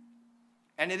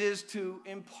 And it is to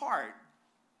impart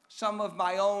some of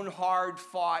my own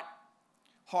hard-fought,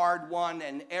 hard-won,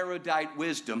 and erudite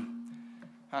wisdom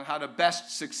on how to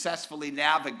best successfully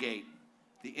navigate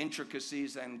the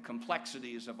intricacies and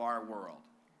complexities of our world.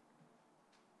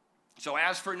 So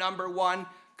as for number 1,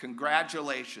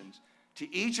 congratulations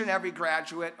to each and every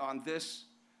graduate on this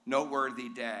noteworthy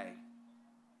day.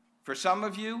 For some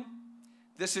of you,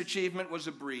 this achievement was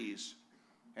a breeze,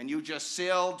 and you just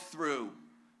sailed through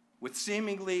with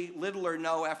seemingly little or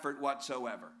no effort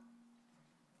whatsoever.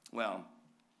 Well,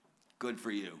 good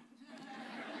for you.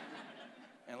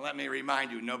 And let me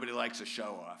remind you, nobody likes a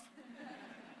show-off.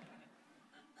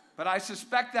 But I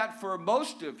suspect that for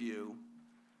most of you,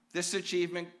 this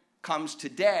achievement comes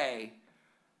today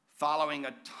following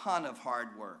a ton of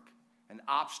hard work and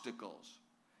obstacles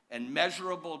and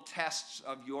measurable tests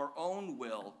of your own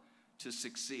will to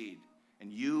succeed.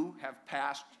 And you have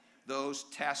passed those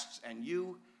tests, and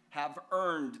you have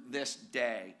earned this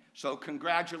day. So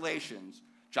congratulations,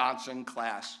 Johnson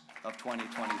class of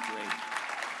 2023.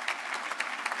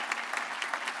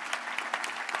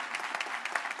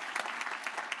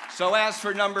 So as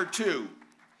for number 2,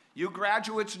 you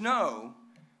graduates know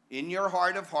in your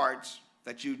heart of hearts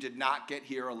that you did not get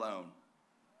here alone.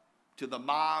 To the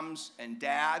moms and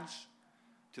dads,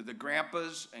 to the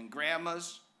grandpas and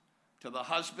grandmas, to the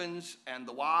husbands and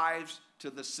the wives, to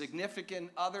the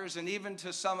significant others, and even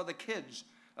to some of the kids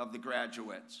of the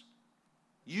graduates.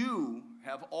 You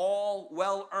have all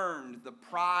well earned the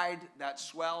pride that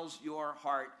swells your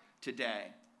heart today.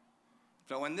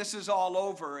 So when this is all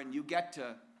over and you get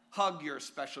to hug your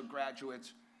special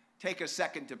graduates, take a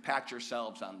second to pat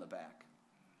yourselves on the back.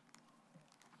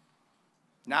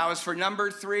 Now, as for number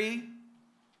 3,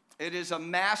 it is a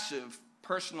massive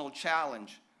personal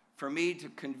challenge for me to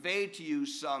convey to you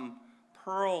some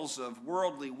pearls of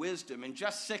worldly wisdom in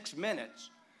just 6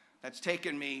 minutes. That's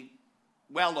taken me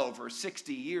well over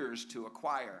 60 years to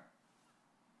acquire.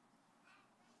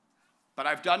 But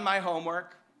I've done my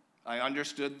homework. I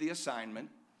understood the assignment.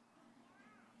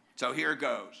 So here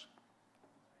goes.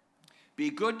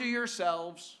 Be good to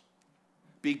yourselves,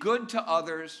 be good to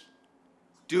others,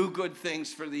 do good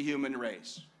things for the human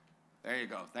race. There you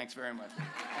go. Thanks very much.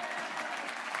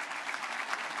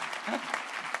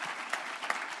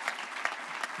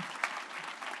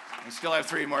 I still have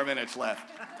 3 more minutes left.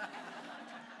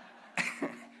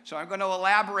 So I'm going to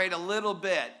elaborate a little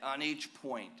bit on each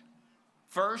point.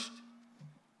 First,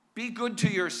 be good to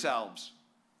yourselves.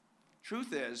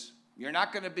 Truth is, you're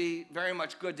not going to be very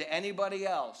much good to anybody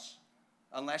else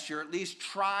unless you're at least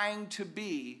trying to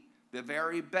be the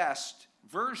very best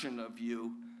version of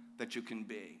you that you can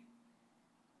be.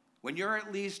 When you're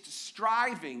at least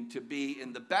striving to be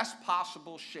in the best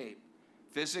possible shape,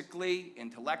 physically,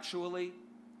 intellectually,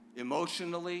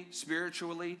 emotionally,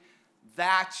 spiritually,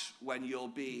 that's when you'll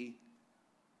be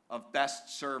of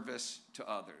best service to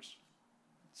others.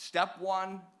 Step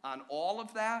 1 on all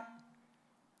of that,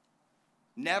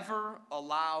 never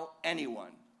allow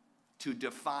anyone to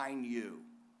define you.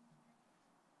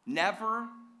 Never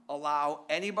allow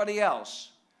anybody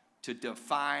else to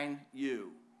define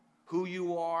you. Who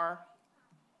you are,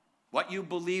 what you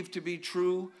believe to be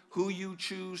true, who you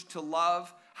choose to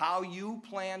love, how you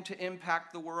plan to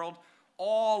impact the world,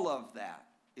 all of that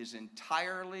is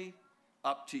entirely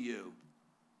up to you.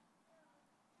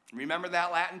 Remember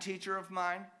that Latin teacher of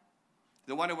mine?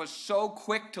 The one who was so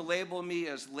quick to label me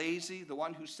as lazy, the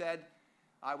one who said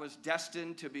I was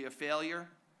destined to be a failure?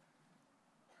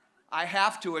 I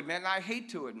have to admit, and I hate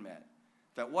to admit,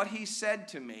 that what he said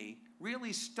to me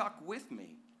really stuck with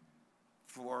me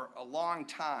for a long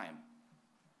time.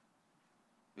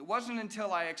 It wasn't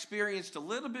until I experienced a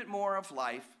little bit more of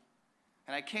life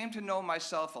and I came to know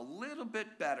myself a little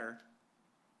bit better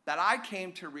that I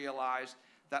came to realize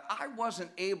that I wasn't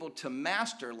able to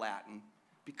master Latin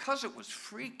because it was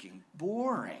freaking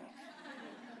boring.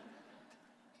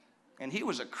 And he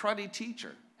was a cruddy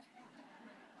teacher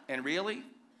and really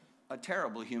a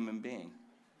terrible human being.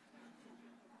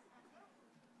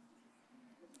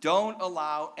 Don't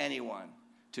allow anyone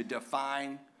to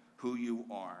define who you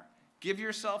are. Give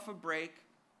yourself a break.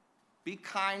 Be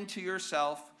kind to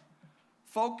yourself.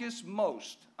 Focus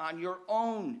most on your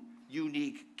own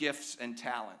unique gifts and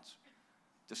talents.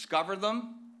 Discover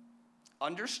them,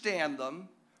 understand them,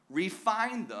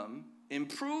 refine them,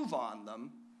 improve on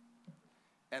them,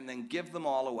 and then give them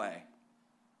all away.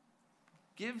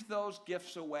 Give those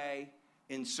gifts away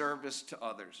in service to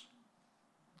others.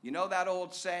 You know that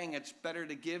old saying, it's better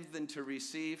to give than to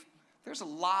receive? There's a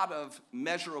lot of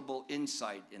measurable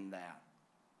insight in that.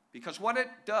 Because what it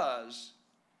does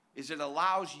is it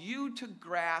allows you to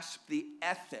grasp the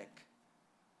ethic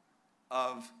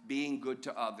of being good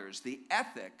to others, the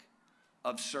ethic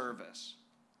of service.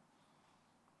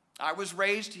 I was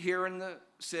raised here in the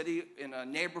city in a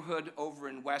neighborhood over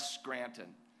in West Scranton.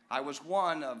 I was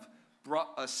one of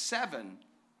 7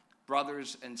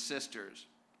 brothers and sisters.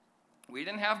 We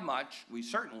didn't have much. We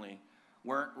certainly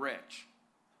weren't rich.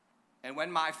 And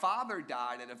when my father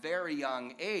died at a very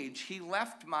young age, he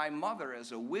left my mother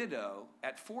as a widow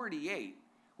at 48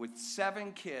 with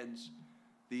 7 kids,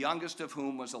 the youngest of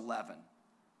whom was 11.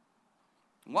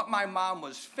 And what my mom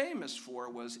was famous for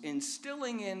was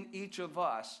instilling in each of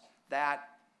us that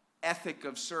ethic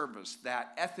of service,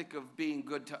 that ethic of being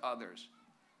good to others.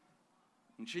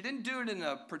 And she didn't do it in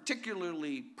a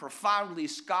particularly profoundly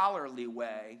scholarly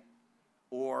way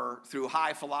or through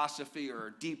high philosophy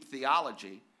or deep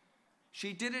theology.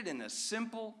 She did it in a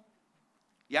simple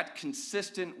yet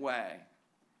consistent way.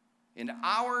 In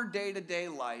our day-to-day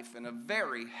life, in a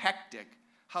very hectic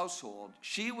household,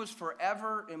 she was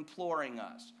forever imploring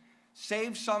us,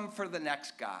 save some for the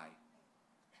next guy.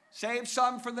 Save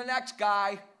some for the next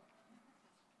guy.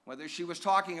 Whether she was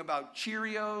talking about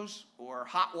Cheerios or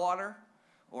hot water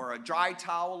or a dry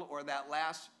towel or that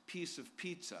last piece of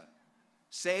pizza,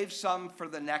 save some for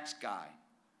the next guy.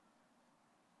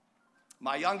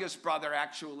 My youngest brother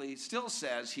actually still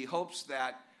says he hopes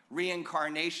that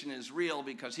reincarnation is real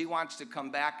because he wants to come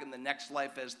back in the next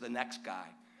life as the next guy,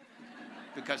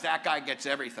 because that guy gets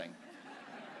everything.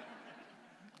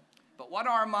 But what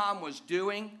our mom was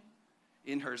doing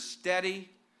in her steady,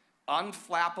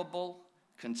 unflappable,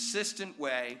 consistent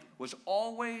way was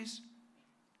always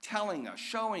telling us,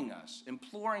 showing us,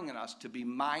 imploring us to be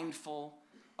mindful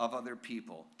of other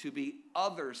people, to be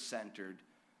other-centered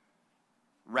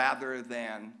rather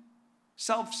than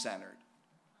self-centered.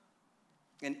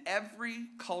 In every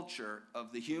culture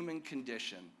of the human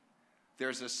condition,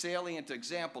 there's a salient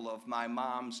example of my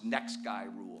mom's next guy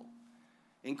rule.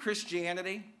 In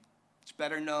Christianity, it's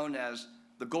better known as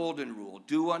the golden rule: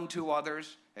 do unto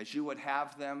others as you would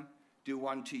have them do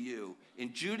unto you.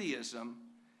 In Judaism,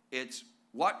 it's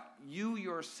what you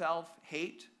yourself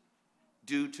hate,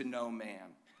 do to no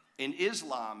man. In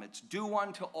Islam, it's do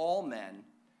unto all men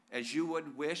as you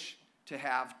would wish to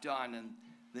have done. And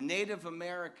the Native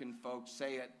American folks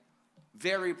say it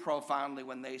very profoundly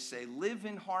when they say, live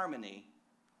in harmony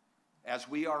as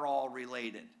we are all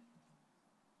related.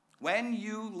 When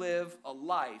you live a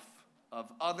life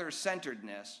of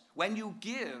other-centeredness, when you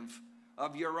give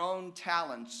of your own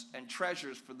talents and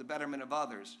treasures for the betterment of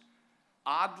others,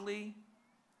 oddly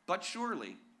but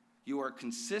surely, you are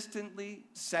consistently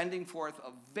sending forth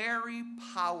a very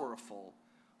powerful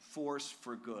force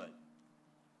for good.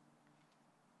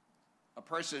 A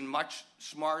person much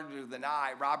smarter than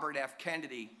I, Robert F.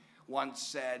 Kennedy, once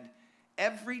said,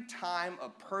 every time a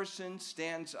person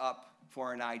stands up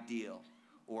for an ideal,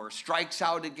 or strikes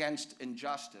out against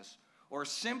injustice, or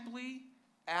simply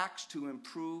acts to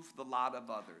improve the lot of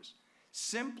others,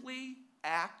 simply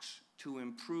acts to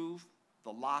improve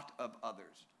the lot of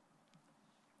others,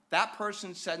 that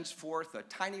person sends forth a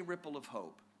tiny ripple of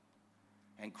hope,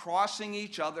 and crossing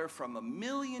each other from a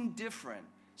million different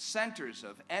centers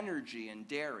of energy and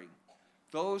daring,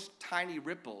 those tiny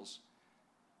ripples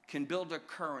can build a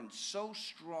current so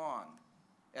strong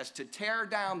as to tear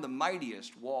down the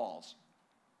mightiest walls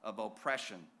of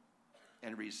oppression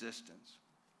and resistance.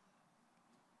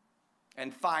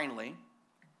 And finally,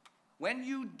 when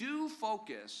you do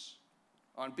focus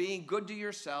on being good to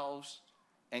yourselves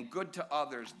and good to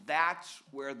others, that's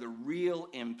where the real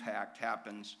impact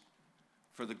happens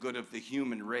for the good of the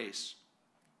human race.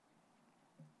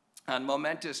 On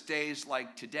momentous days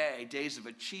like today, days of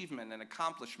achievement and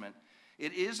accomplishment,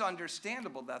 it is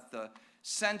understandable that the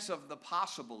sense of the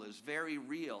possible is very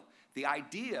real. The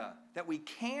idea that we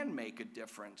can make a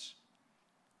difference,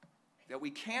 that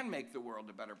we can make the world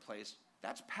a better place,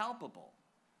 that's palpable.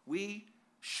 We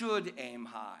should aim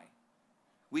high.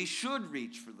 We should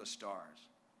reach for the stars.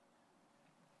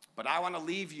 But I want to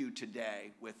leave you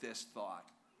today with this thought,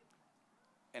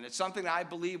 and it's something I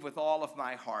believe with all of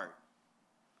my heart.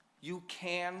 You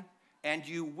can and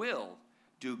you will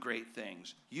do great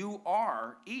things. You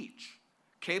are each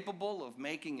capable of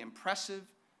making impressive,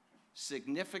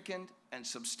 significant, and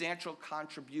substantial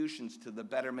contributions to the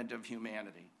betterment of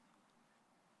humanity.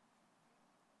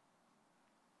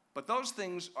 But those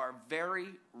things are very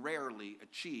rarely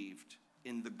achieved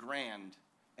in the grand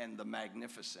and the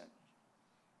magnificent.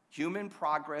 Human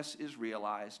progress is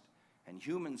realized, and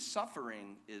human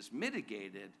suffering is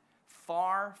mitigated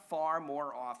far, far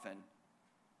more often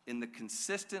in the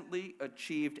consistently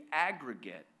achieved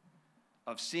aggregate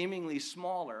of seemingly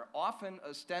smaller, often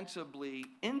ostensibly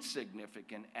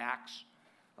insignificant acts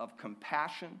of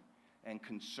compassion and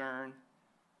concern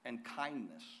and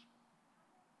kindness.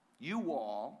 You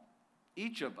all,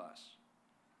 each of us,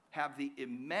 have the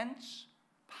immense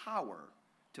power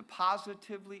to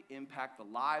positively impact the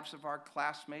lives of our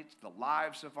classmates, the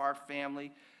lives of our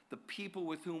family, the people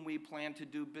with whom we plan to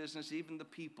do business, even the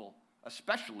people,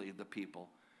 especially the people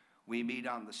we meet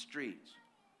on the streets.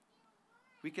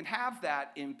 We can have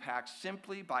that impact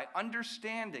simply by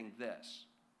understanding this,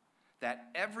 that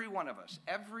every one of us,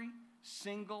 every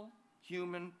single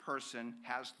human person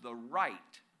has the right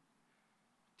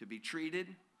to be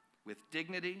treated with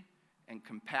dignity and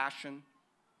compassion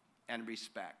and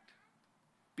respect.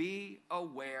 Be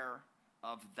aware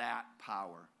of that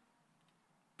power.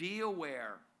 Be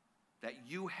aware that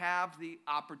you have the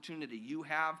opportunity, you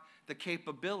have the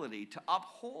capability to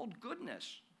uphold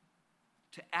goodness,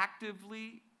 to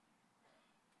actively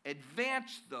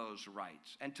advance those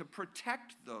rights and to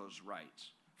protect those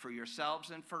rights for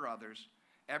yourselves and for others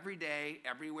every day,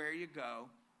 everywhere you go,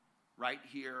 right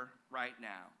here, right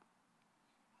now.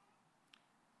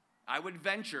 I would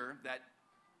venture that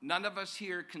none of us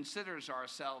here considers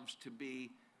ourselves to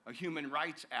be a human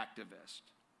rights activist.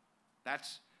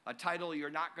 That's a title you're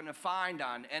not going to find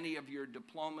on any of your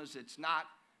diplomas. It's not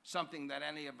something that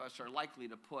any of us are likely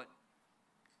to put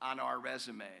on our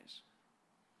resumes.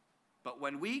 But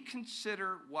when we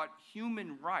consider what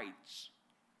human rights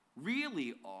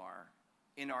really are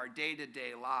in our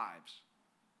day-to-day lives,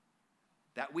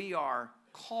 that we are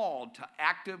called to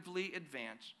actively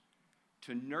advance,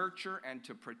 to nurture, and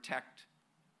to protect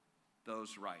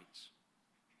those rights.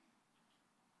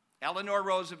 Eleanor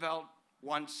Roosevelt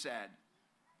once said,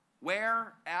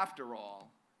 "Where, after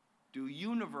all, do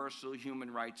universal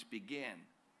human rights begin?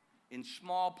 In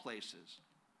small places,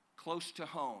 close to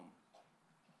home.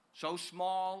 So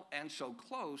small and so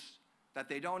close that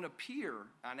they don't appear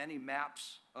on any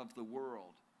maps of the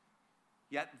world.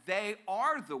 Yet they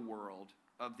are the world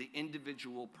of the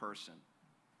individual person.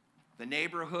 The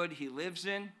neighborhood he lives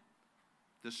in,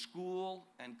 the school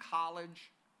and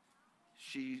college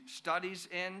she studies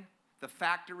in, the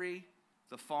factory,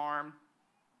 the farm,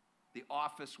 the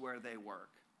office where they work.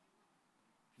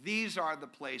 These are the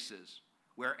places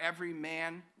where every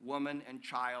man, woman, and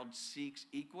child seeks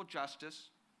equal justice,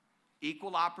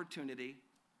 equal opportunity,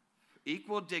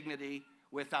 equal dignity,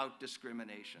 without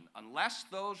discrimination. Unless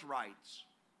those rights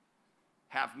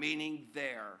have meaning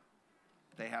there,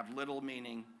 they have little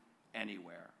meaning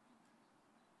anywhere.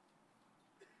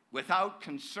 Without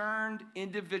concerned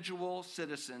individual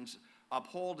citizens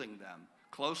upholding them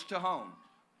close to home,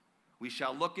 we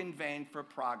shall look in vain for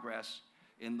progress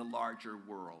in the larger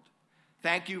world."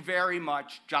 Thank you very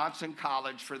much, Johnson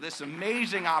College, for this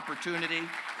amazing opportunity.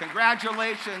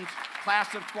 Congratulations,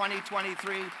 class of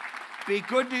 2023. Be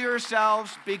good to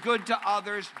yourselves, be good to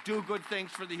others, do good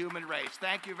things for the human race.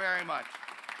 Thank you very much.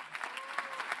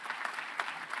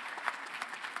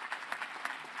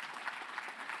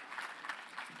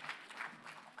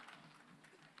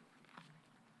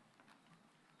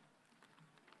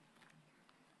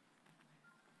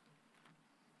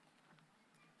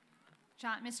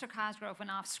 Mr. Cosgrove went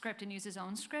off script and used his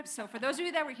own script. So for those of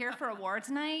you that were here for awards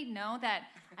night, know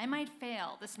that I might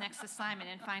fail this next assignment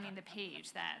in finding the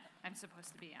page that I'm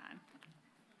supposed to be on.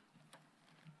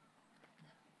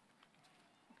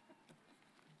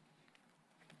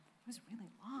 It was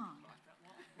really long.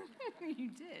 You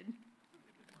did.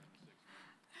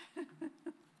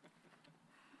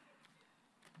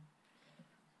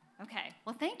 Okay,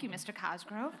 well, thank you, Mr.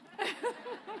 Cosgrove.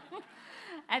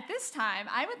 At this time,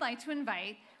 I would like to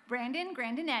invite Brandon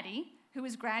Grandinetti, who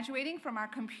is graduating from our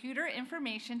Computer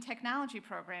Information Technology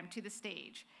program, to the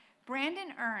stage.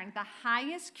 Brandon earned the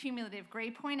highest cumulative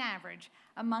grade point average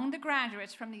among the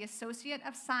graduates from the Associate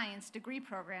of Science degree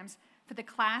programs for the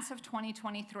class of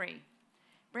 2023.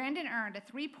 Brandon earned a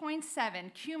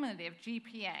 3.7 cumulative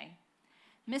GPA.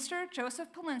 Mr.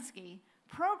 Joseph Polinsky,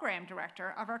 program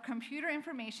director of our Computer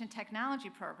Information Technology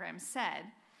program,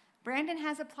 said, "Brandon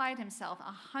has applied himself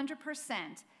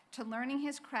 100% to learning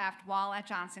his craft while at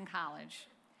Johnson College.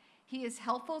 He is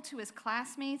helpful to his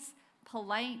classmates,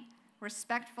 polite,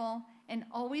 respectful, and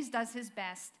always does his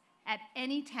best at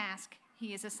any task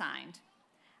he is assigned.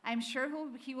 I'm sure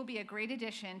he will be a great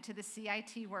addition to the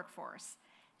CIT workforce."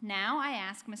 Now I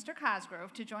ask Mr.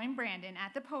 Cosgrove to join Brandon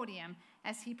at the podium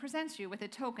as he presents you with a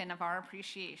token of our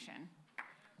appreciation.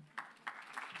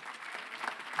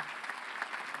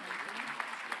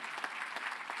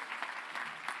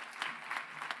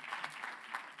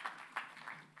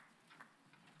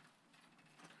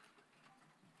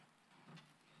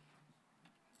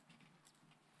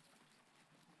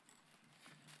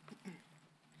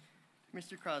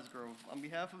 Mr. Cosgrove, on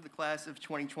behalf of the class of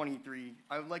 2023,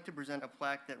 I would like to present a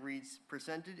plaque that reads,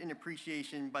 "Presented in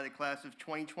appreciation by the class of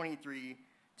 2023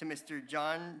 to Mr.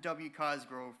 John W.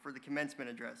 Cosgrove for the commencement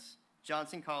address,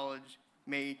 Johnson College,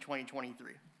 May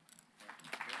 2023.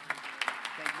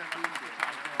 Thank you, Mr.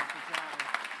 Cosgrove.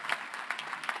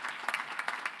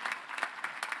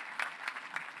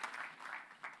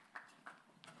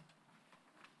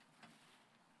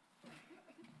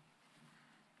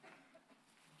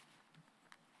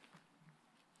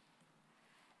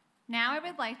 Now I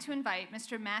would like to invite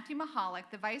Mr. Matthew Mahalik,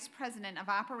 the Vice President of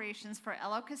Operations for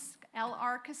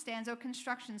L.R. Costanzo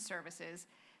Construction Services,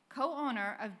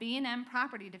 co-owner of B&M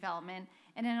Property Development,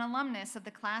 and an alumnus of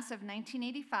the class of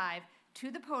 1985,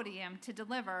 to the podium to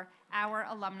deliver our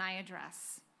alumni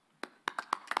address.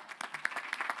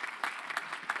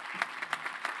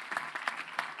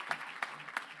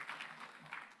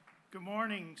 Good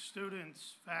morning,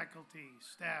 students, faculty,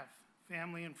 staff,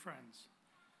 family, and friends.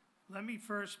 Let me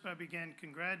first begin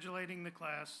congratulating the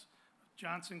class of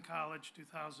Johnson College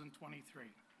 2023.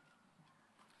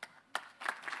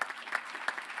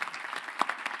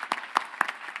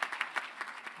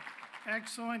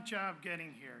 Excellent job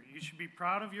getting here. You should be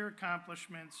proud of your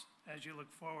accomplishments as you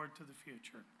look forward to the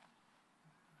future.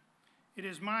 It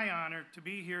is my honor to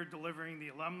be here delivering the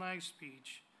alumni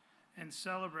speech and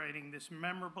celebrating this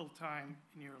memorable time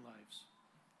in your lives.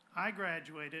 I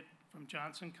graduated from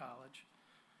Johnson College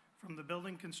from the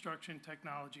Building Construction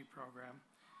Technology program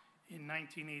in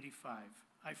 1985.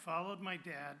 I followed my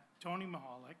dad, Tony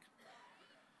Mahalik,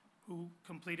 who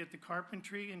completed the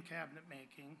carpentry and cabinet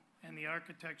making and the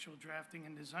architectural drafting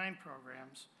and design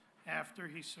programs after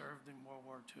he served in World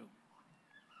War II.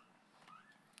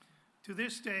 To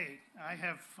this day, I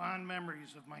have fond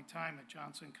memories of my time at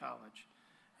Johnson College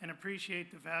and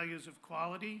appreciate the values of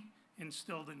quality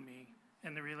instilled in me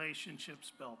and the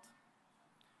relationships built.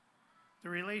 The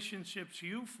relationships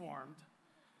you formed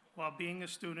while being a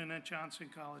student at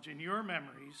Johnson College and your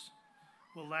memories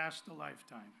will last a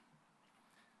lifetime.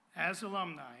 As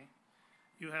alumni,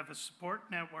 you have a support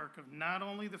network of not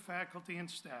only the faculty and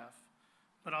staff,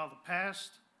 but all the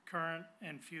past, current,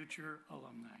 and future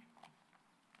alumni.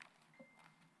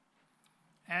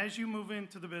 As you move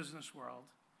into the business world,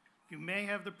 you may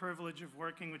have the privilege of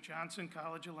working with Johnson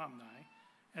College alumni,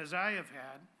 as I have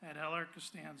had at L.R.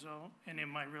 Costanzo and in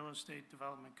my real estate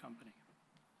development company.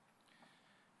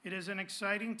 It is an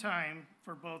exciting time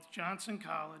for both Johnson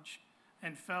College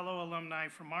and fellow alumni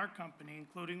from our company,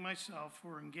 including myself, who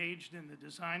are engaged in the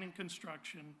design and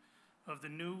construction of the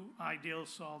new Ideal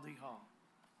Saldi Hall.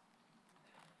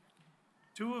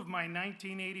 Two of my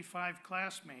 1985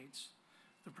 classmates,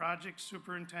 the project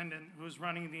superintendent who was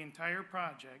running the entire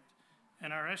project,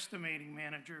 and our estimating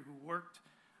manager who worked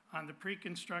on the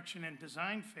pre-construction and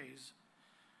design phase,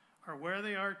 are where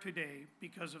they are today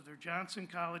because of their Johnson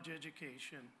College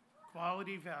education,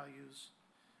 quality values,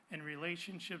 and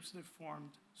relationships that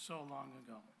formed so long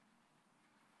ago.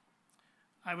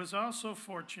 I was also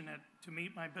fortunate to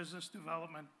meet my business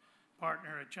development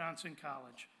partner at Johnson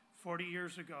College 40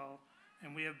 years ago,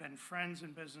 and we have been friends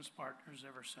and business partners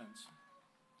ever since.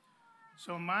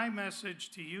 So my message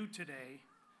to you today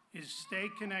is stay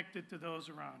connected to those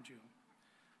around you,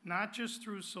 not just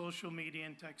through social media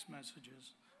and text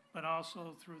messages, but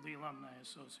also through the Alumni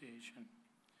Association.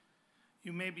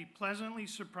 You may be pleasantly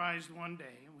surprised one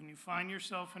day when you find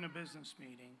yourself in a business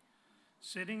meeting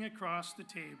sitting across the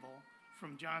table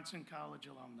from Johnson College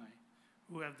alumni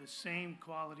who have the same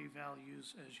quality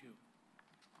values as you.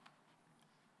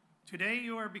 Today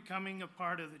you are becoming a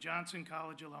part of the Johnson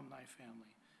College alumni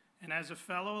family, and as a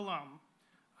fellow alum,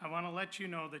 I want to let you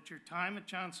know that your time at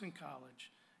Johnson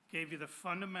College gave you the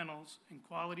fundamentals and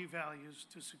quality values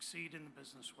to succeed in the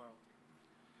business world.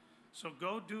 So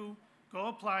go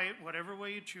apply it whatever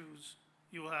way you choose.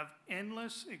 You will have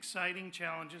endless, exciting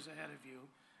challenges ahead of you,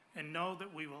 and know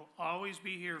that we will always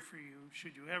be here for you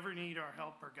should you ever need our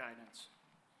help or guidance.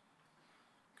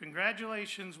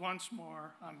 Congratulations once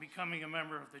more on becoming a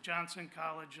member of the Johnson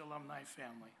College alumni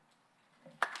family.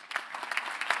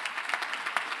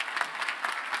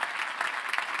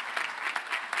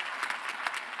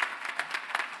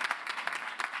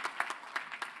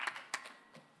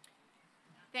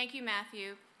 Thank you,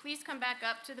 Matthew. Please come back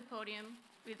up to the podium.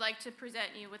 We'd like to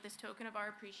present you with this token of our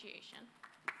appreciation.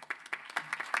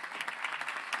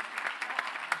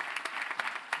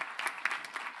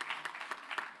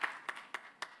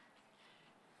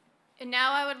 And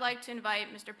now I would like to invite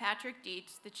Mr. Patrick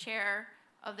Dietz, the chair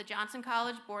of the Johnson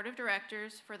College Board of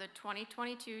Directors for the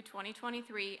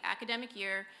 2022-2023 academic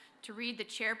year, to read the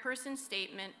chairperson's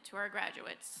statement to our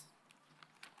graduates.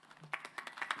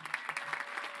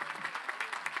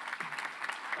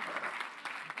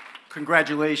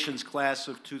 Congratulations, class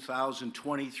of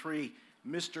 2023.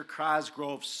 Mr.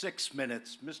 Cosgrove, 6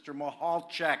 minutes. Mr.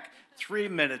 Mahalchek, 3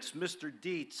 minutes. Mr.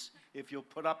 Dietz, if you'll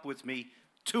put up with me,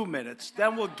 2 minutes.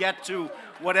 Then we'll get to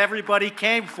what everybody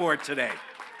came for today.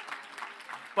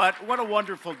 But what a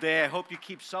wonderful day. I hope you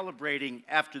keep celebrating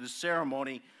after the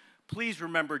ceremony. Please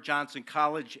remember Johnson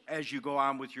College as you go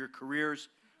on with your careers.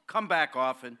 Come back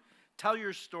often. Tell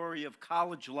your story of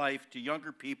college life to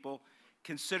younger people.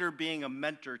 Consider being a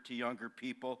mentor to younger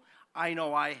people. I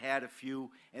know I had a few,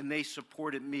 and they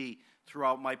supported me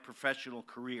throughout my professional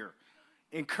career.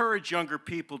 Encourage younger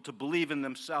people to believe in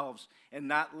themselves and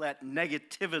not let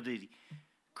negativity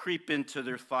creep into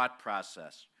their thought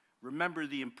process. Remember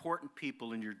the important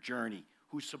people in your journey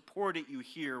who supported you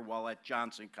here while at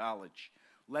Johnson College.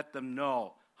 Let them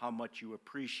know how much you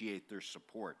appreciate their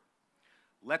support.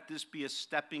 Let this be a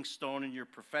stepping stone in your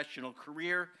professional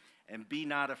career, and be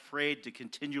not afraid to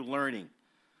continue learning.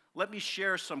 Let me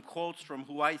share some quotes from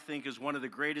who I think is one of the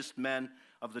greatest men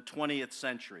of the 20th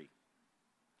century.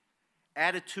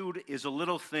 Attitude is a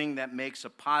little thing that makes a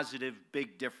positive,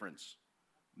 big difference.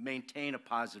 Maintain a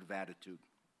positive attitude.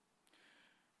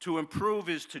 To improve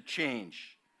is to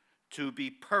change. To be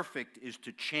perfect is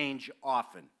to change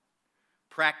often.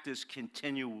 Practice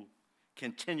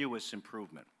continuous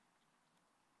improvement.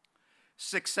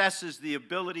 Success is the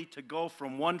ability to go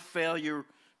from one failure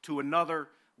to another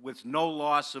with no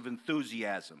loss of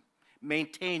enthusiasm.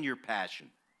 Maintain your passion.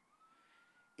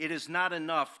 It is not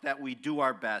enough that we do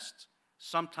our best.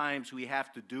 Sometimes we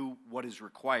have to do what is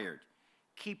required.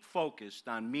 Keep focused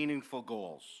on meaningful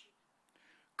goals.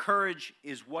 Courage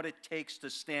is what it takes to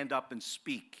stand up and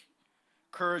speak.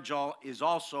 Courage is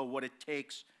also what it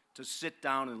takes to sit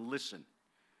down and listen.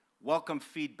 Welcome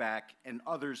feedback and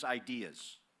others'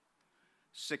 ideas.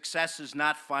 Success is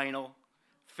not final.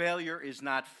 Failure is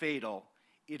not fatal.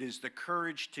 It is the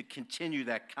courage to continue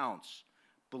that counts.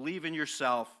 Believe in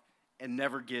yourself and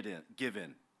never give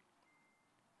in.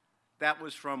 That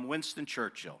was from Winston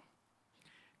Churchill.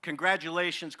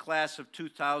 Congratulations, class of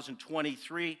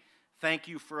 2023. Thank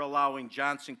you for allowing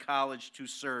Johnson College to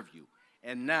serve you.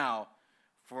 And now,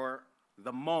 for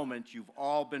the moment you've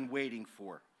all been waiting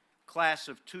for. Class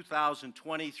of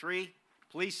 2023,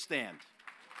 please stand.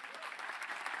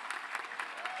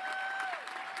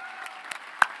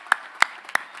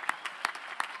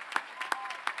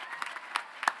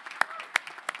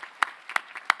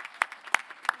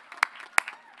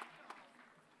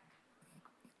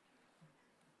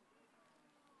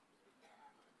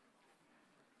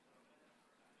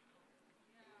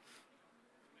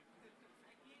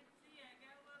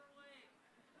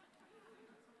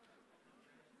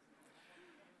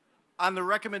 On the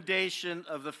recommendation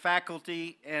of the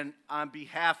faculty and on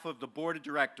behalf of the Board of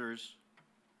Directors,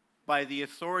 by the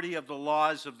authority of the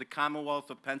laws of the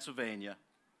Commonwealth of Pennsylvania,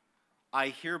 I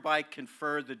hereby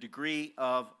confer the degree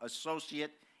of Associate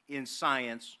in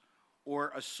Science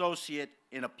or Associate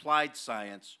in Applied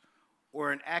Science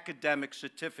or an academic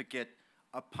certificate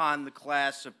upon the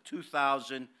class of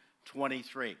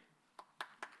 2023.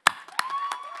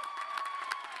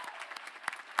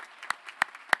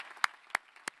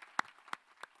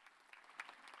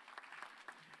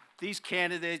 These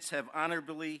candidates have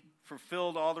honorably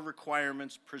fulfilled all the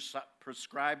requirements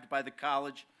prescribed by the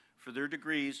college for their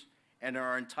degrees and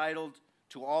are entitled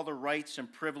to all the rights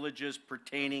and privileges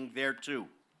pertaining thereto.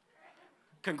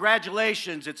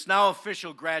 Congratulations, it's now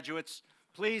official, graduates.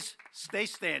 Please stay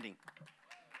standing.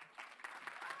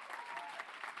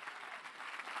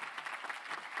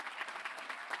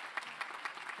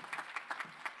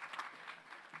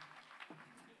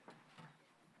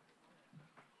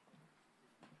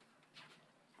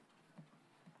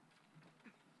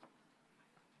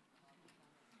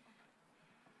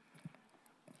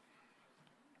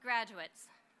 Graduates,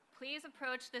 please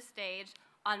approach the stage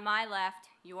on my left,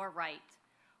 your right.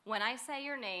 When I say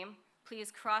your name, please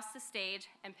cross the stage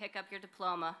and pick up your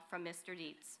diploma from Mr.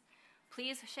 Dietz.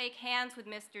 Please shake hands with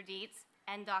Mr. Dietz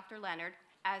and Dr. Leonard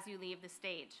as you leave the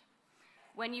stage.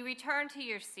 When you return to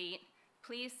your seat,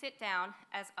 please sit down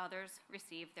as others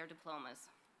receive their diplomas.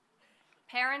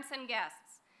 Parents and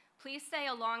guests, please stay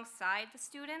alongside the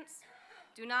students.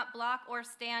 Do not block or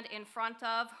stand in front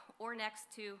of or next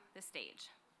to the stage.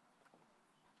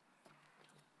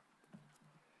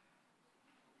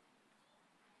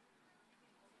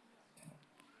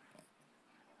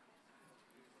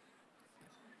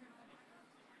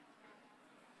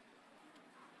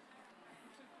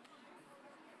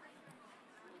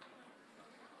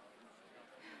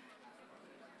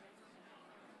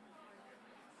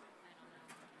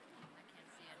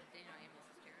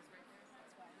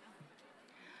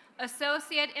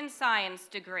 Associate in Science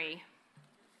degree,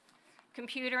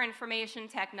 Computer Information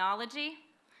Technology,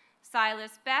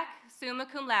 Silas Beck, summa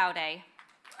cum laude.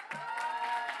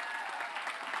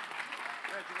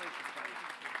 Congratulations, buddy.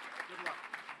 Good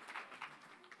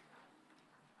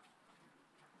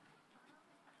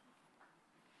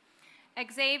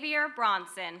luck. Xavier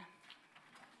Bronson.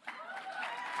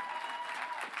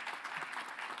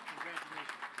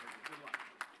 Congratulations, good luck.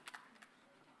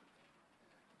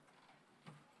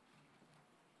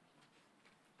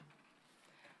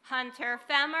 Hunter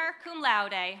Femmer, cum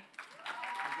laude.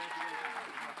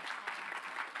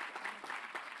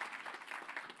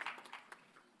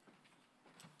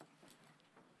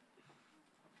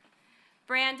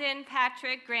 Brandon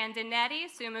Patrick Grandinetti,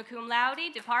 summa cum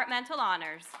laude, departmental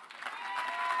honors.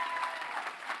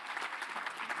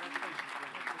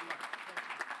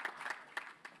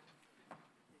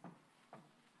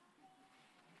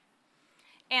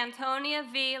 Antonia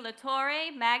V. Latore,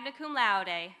 magna cum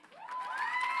laude.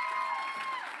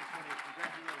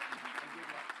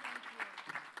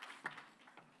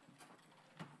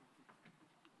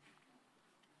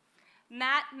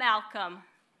 Matt Malcolm.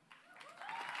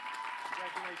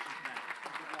 Congratulations, Matt.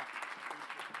 Good luck.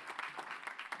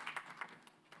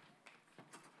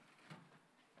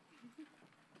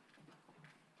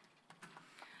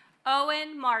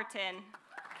 Owen Martin.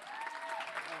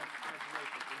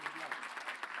 Congratulations and good luck.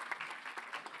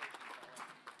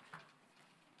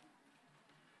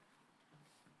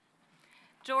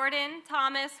 Jordan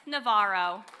Thomas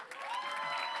Navarro.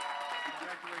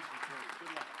 Congratulations, George.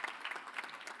 Good luck.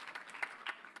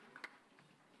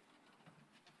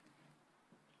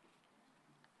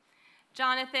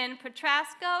 Jonathan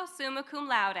Petrasco, summa cum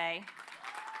laude.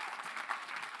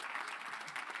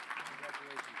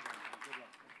 Congratulations, Jonathan. Good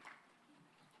luck.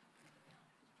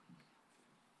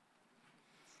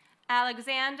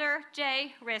 Alexander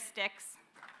J. Ristix.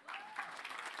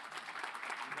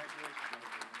 Congratulations, Jonathan.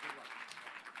 Good luck.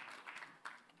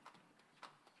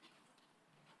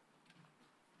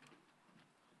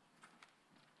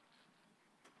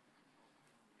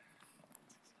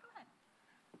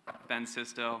 Ben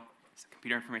Sisto,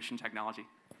 Computer Information Technology.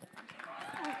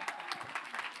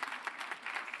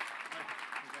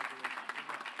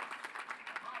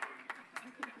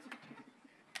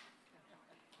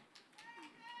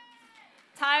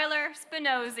 Tyler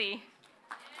Spinozzi.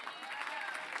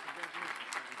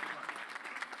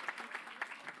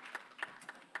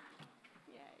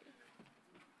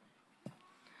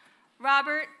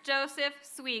 Robert Joseph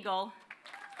Sweigel.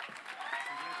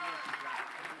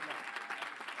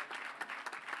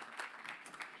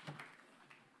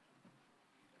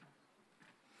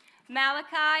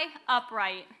 Malachi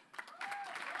Upright.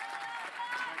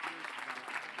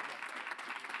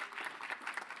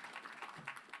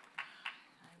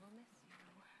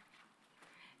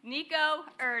 Nico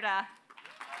Erda.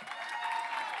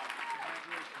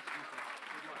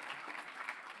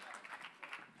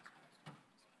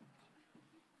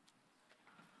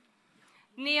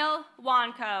 Neil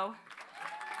Wanko.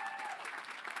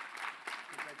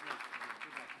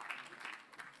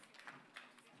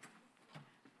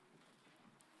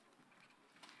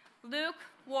 Luke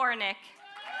Warnick.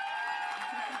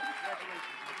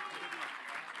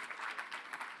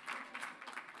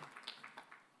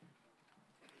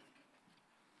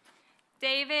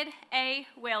 David A.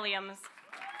 Williams.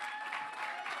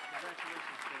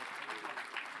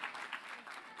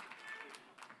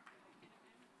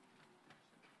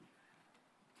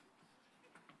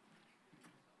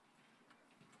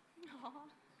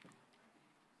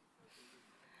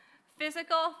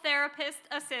 Physical therapist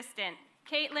assistant,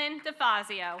 Caitlin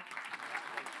DeFazio.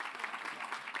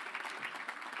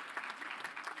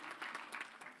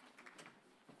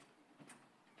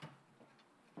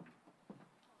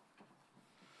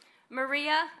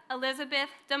 Maria Elizabeth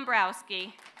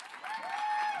Dombrowski.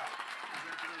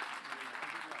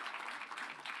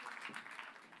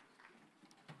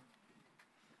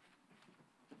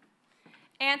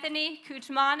 Anthony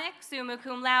Kuchmanik, summa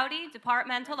cum laude,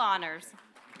 departmental honors.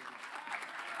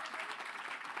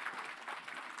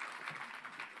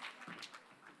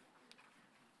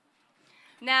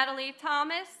 Natalie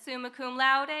Thomas, summa cum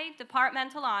laude,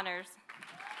 departmental honors.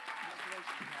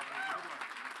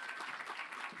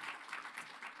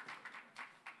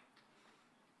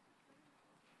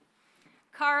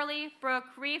 Carly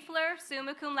Brooke Riefler,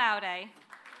 summa cum laude.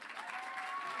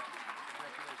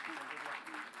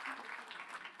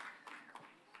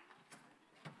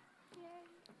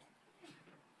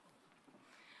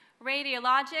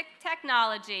 Radiologic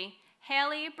technology,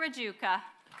 Haley Brajuka.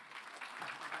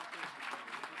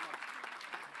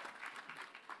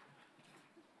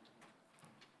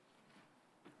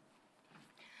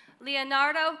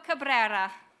 Leonardo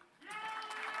Cabrera.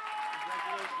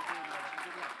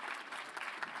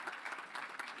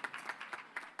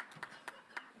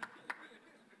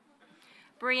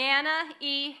 Brianna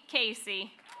E.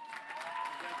 Casey.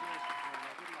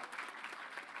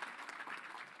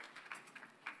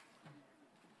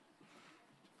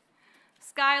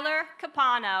 Skylar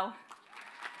Capano.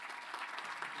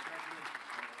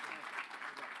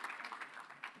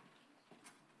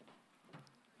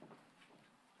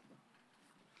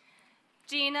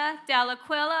 Gina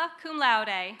Delaquila, cum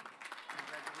laude.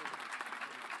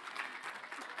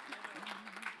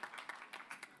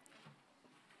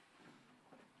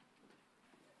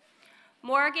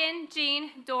 Morgan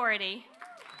Jean Doherty.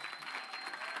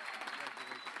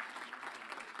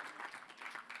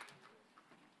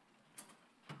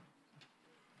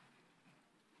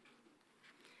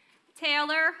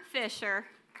 Taylor Fisher.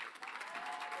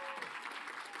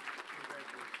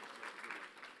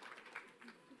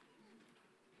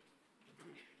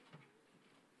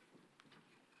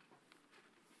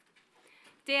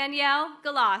 Danielle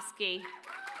Goloski.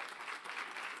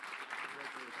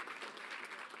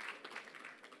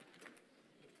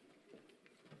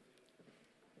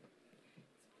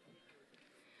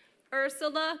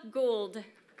 Ursula Gould.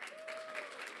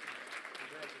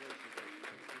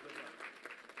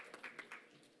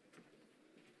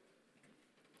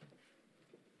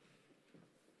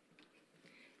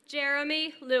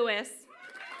 Jeremy Lewis.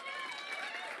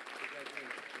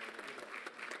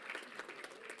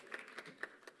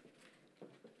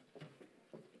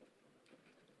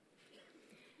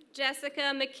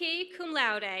 Jessica McKee, cum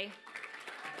laude.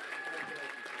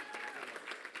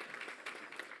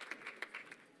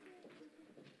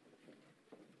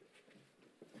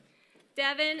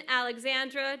 Devin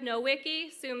Alexandra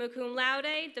Nowicki, summa cum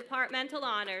laude, departmental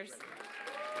honors.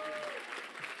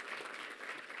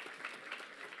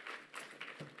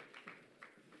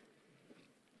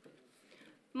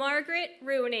 Margaret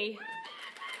Rooney.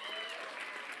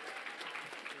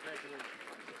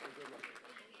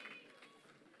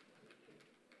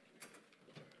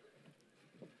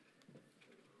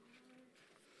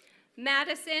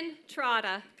 Madison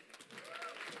Trotta.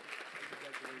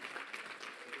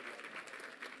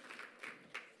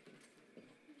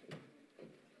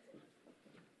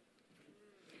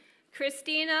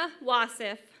 Christina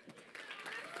Wasif.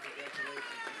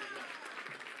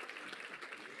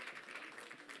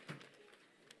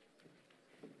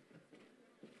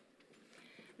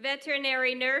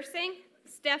 Veterinary nursing,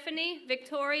 Stephanie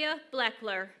Victoria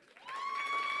Bleckler.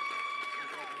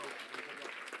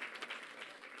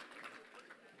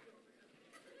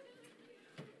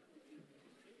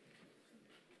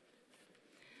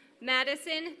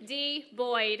 Madison D.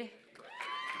 Boyd.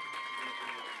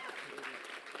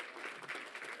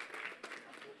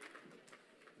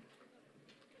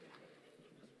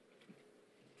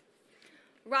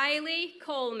 Riley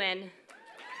Coleman.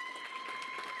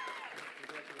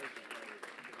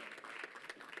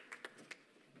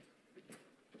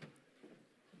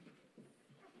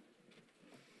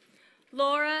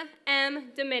 Laura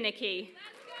M. Dominici.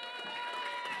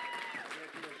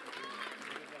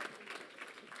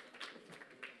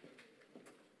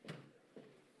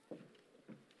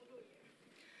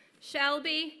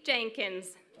 Shelby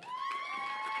Jenkins.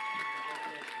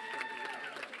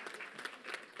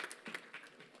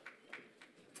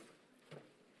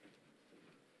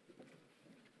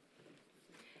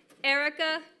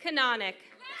 Erica Kanonic.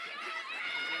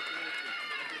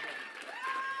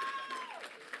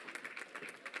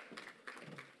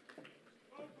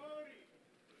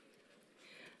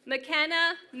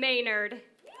 McKenna Maynard.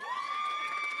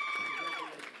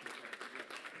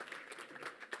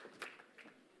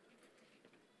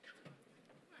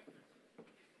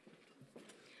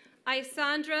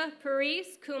 Isandra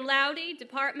Paris, cum laude,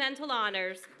 departmental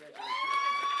honors.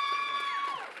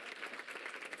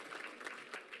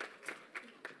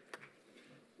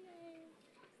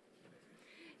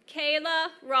 Kayla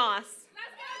Ross.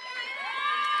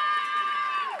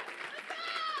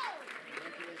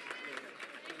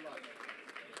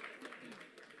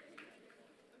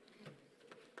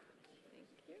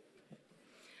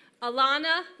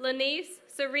 Alana Lanice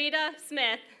Sarita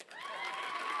Smith.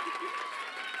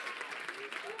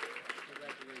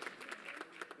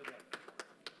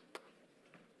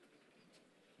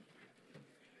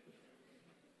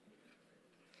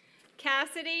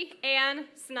 Cassidy Ann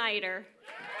Snyder.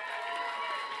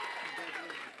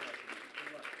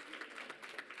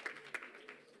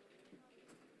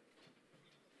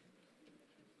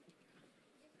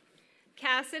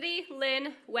 Cassidy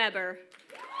Lynn Weber.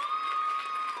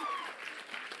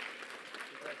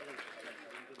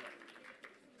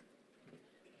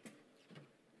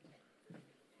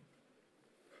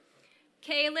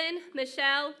 Kaylin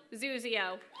Michelle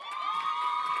Zuzio.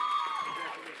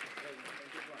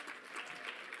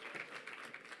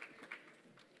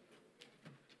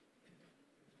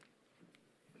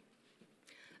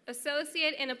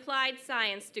 Associate in Applied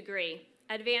Science degree,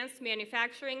 Advanced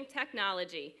Manufacturing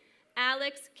Technology,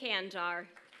 Alex Kanjar.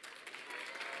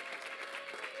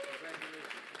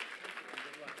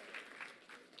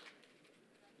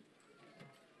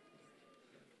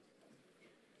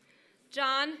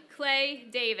 John Clay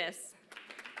Davis.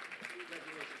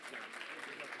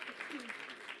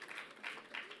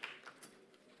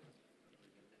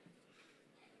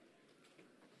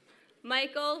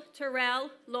 Michael Terrell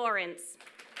Lawrence.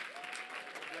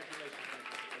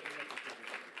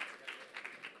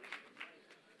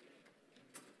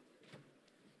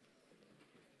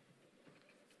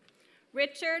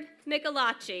 Richard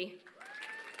Michelacci.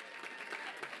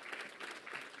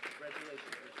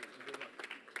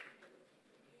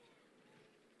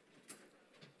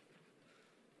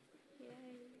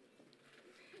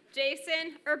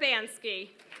 Jason Urbanski.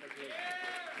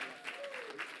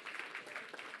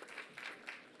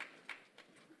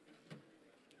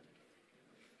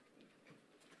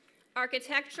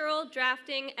 Architectural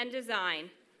Drafting and Design,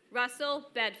 Russell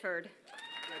Bedford.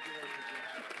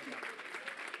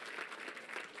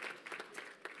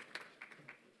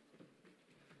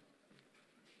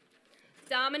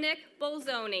 Dominic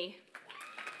Bolzoni.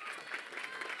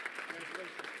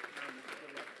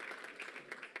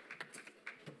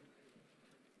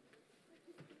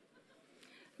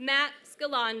 Matt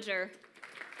Scalanger.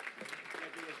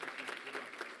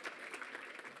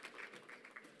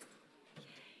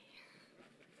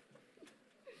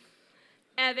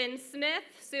 Evan Smith,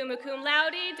 summa cum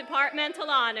laude, departmental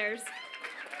honors.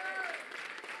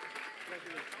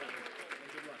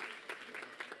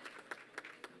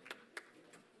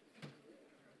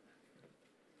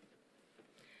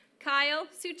 Kyle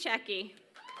Suchecki.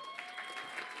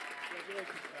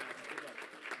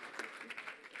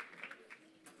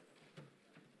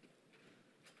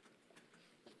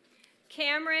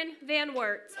 Cameron Van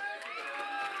Wert.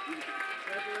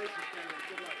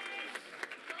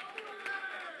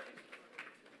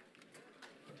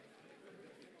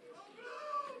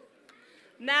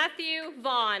 Matthew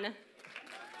Vaughn.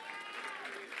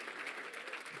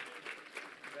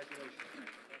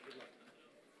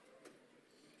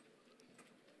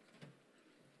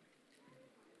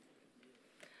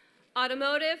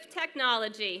 Automotive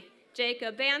Technology,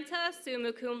 Jacob Banta,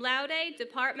 summa cum laude,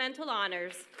 departmental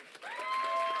honors.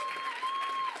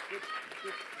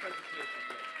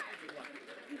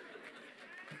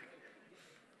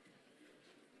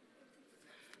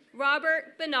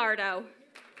 Robert Bernardo.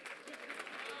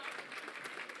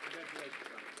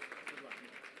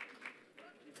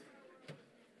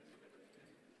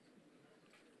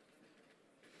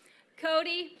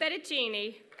 Cody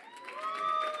Betticini.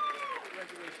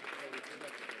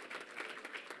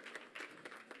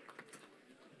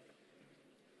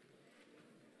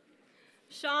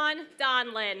 Sean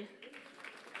Donlin.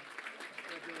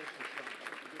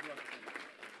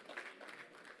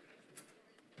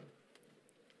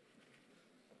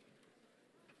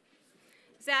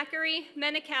 Zachary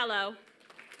Menichello.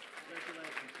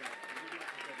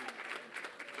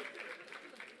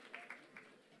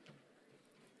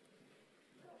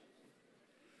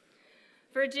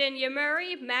 Virginia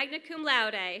Murray, magna cum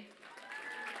laude.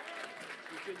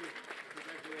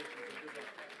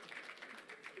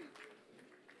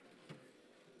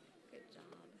 Good job.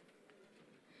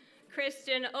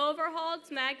 Christian Overholtz,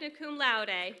 magna cum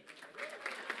laude.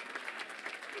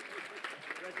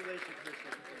 Congratulations,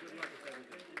 Christian. Good luck with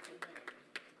everything.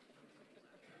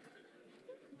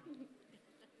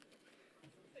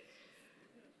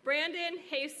 Brandon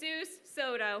Jesus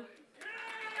Soto.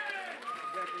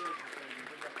 Congratulations, Brandon.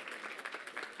 Good luck.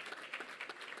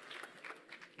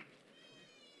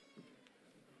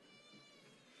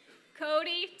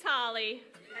 Cody Tolley.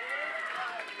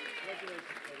 Congratulations,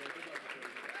 Cody. Good luck with everything.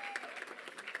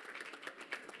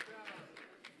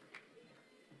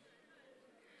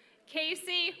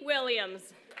 Casey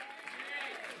Williams.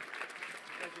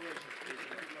 Congratulations, Casey.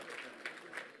 Good luck with everything.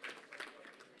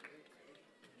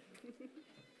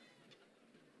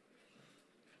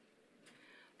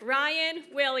 Ryan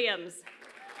Williams.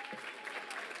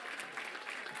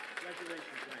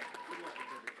 Congratulations, Ryan. Good luck with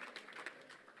everything.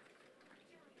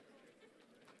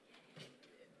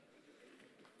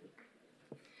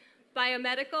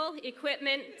 Biomedical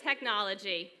Equipment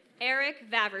Technology, Eric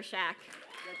Vavershak.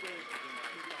 Congratulations, Ryan.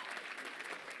 Good luck.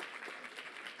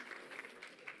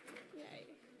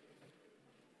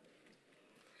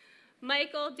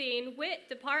 Michael Dean Witt,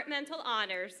 departmental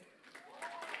honors.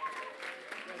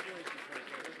 Congratulations,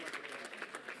 Michael. Good luck with everything.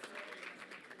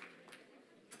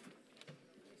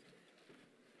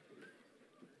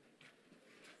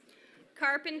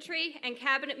 Carpentry and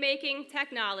Cabinet Making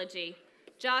Technology,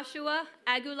 Joshua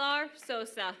Aguilar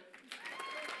Sosa.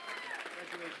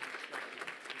 Congratulations, Joshua.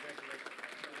 Congratulations.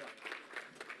 Good luck.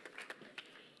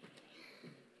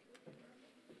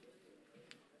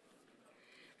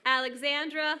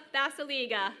 Alexandra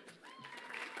Basiliga.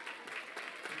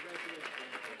 Congratulations,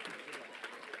 Joshua. Good luck.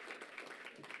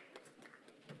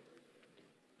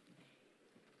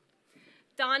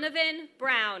 Donovan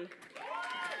Brown. Congratulations,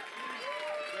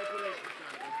 Donovan. Good luck.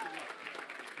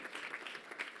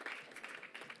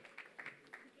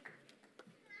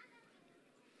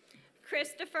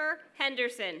 Christopher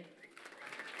Henderson.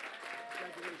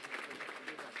 Congratulations, Christopher.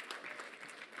 Good luck.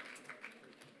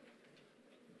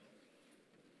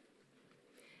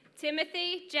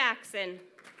 Timothy Jackson.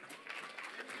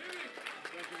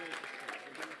 Congratulations,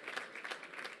 Christopher.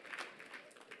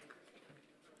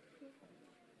 Good luck.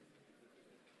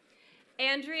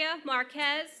 Andrea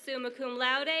Marquez, summa cum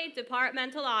laude,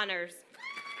 departmental honors.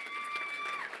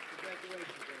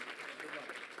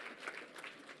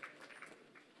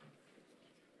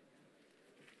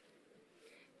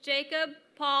 Jacob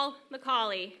Paul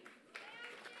McCauley.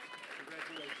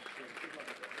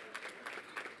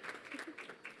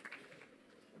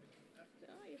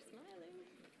 Oh, you're smiling.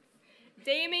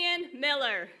 Damian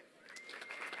Miller.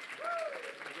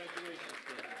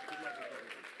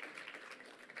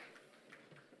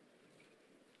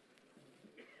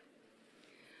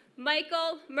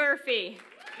 Michael Murphy.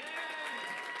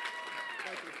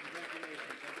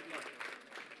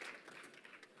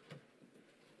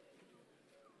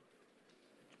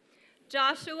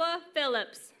 Joshua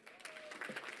Phillips.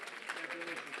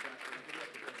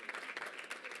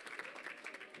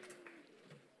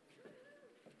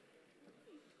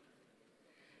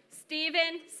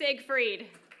 Stephen Siegfried.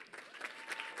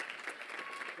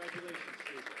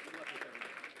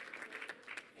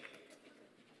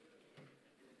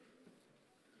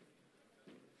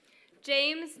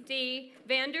 James D.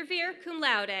 Vanderveer, cum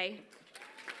laude.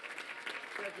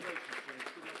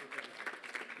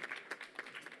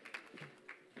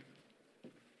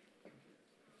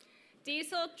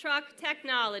 Diesel Truck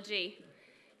Technology.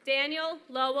 Daniel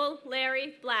Lowell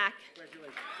Larry Black.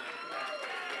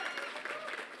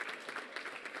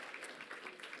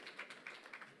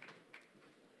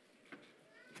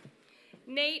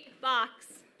 Nate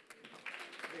Box.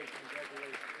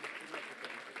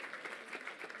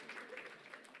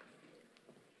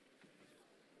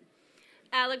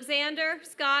 Alexander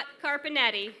Scott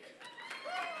Carpinetti.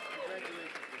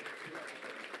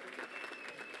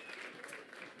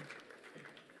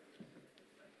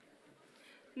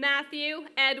 Matthew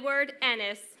Edward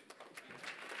Ennis.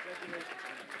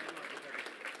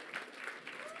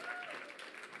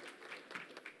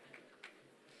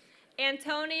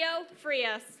 Antonio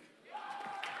Frias.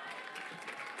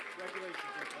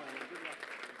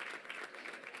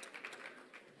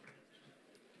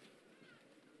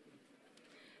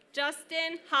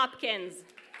 Justin Hopkins.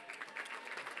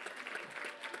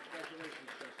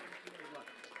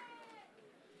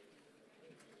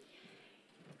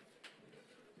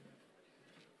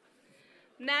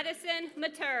 Madison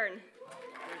Matern.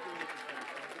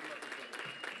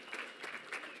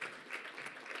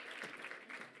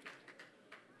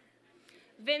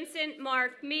 Vincent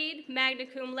Mark Mead, magna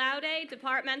cum laude,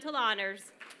 departmental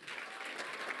honors.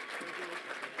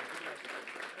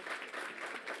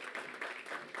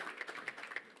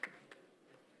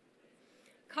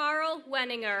 Carl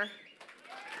Wenninger.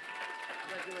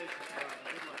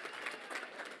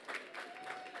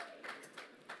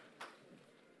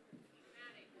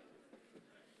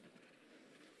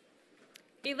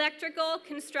 Electrical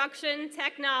Construction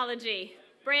Technology,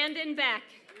 Brandon Beck.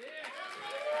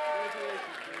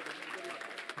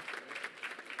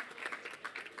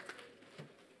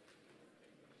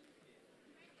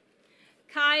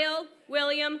 Kyle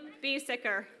William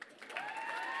Biesecker.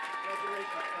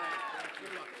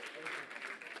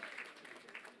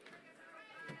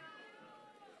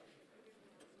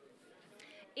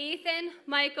 Ethan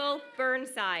Michael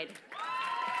Burnside.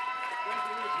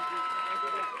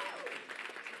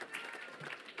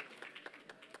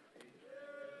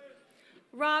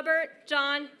 Robert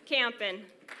John Campen.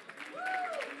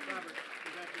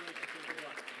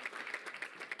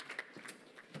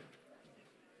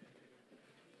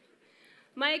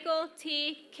 Michael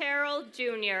T. Carroll,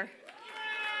 Jr.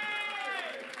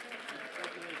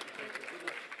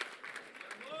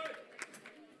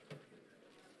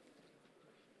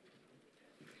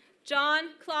 John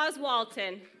Claus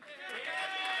Walton.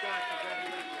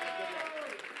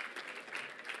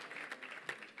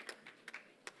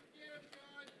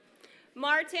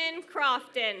 Martin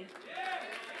Crofton.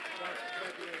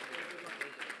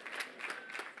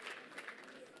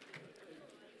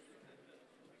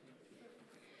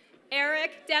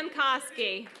 Eric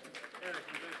Demkoski.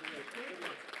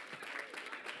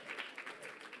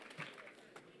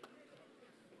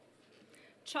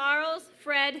 Charles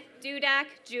Fred Dudak,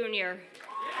 Jr.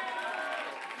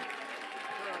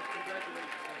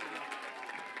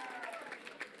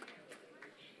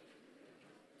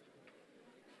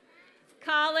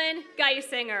 Colin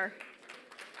Geisinger.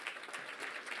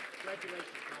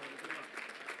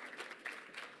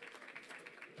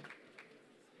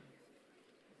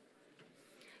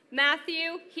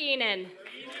 Matthew Heenan.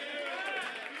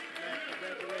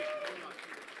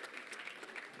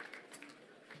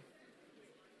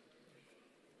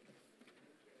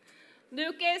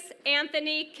 Lucas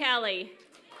Anthony Kelly.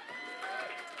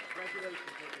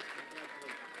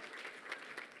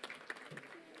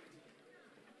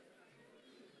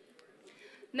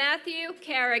 Matthew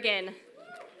Kerrigan.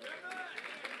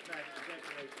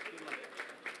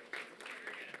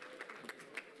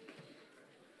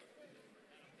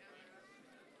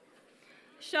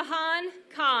 Shahan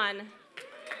Khan.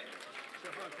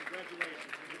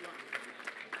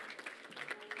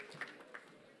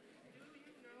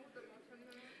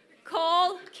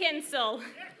 Cole Kinsel.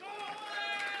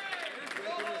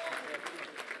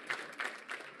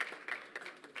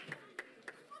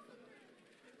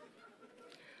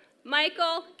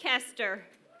 Michael Kester.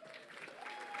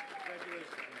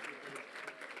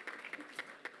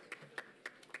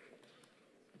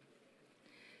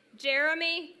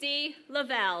 Jeremy D.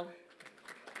 Lavelle.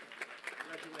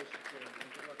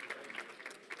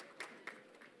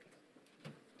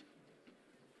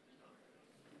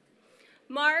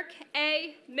 Mark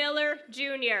A. Miller,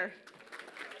 Jr.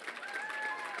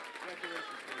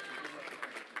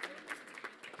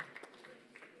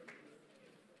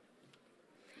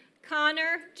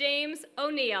 Connor James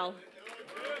O'Neill.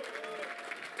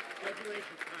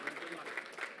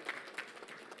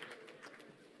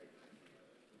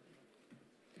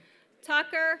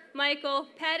 Tucker Michael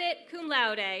Pettit, cum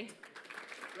laude.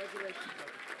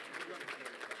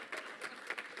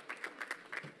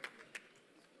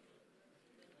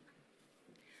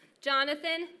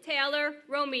 Jonathan Taylor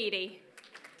Romiti.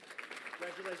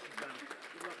 Congratulations, John.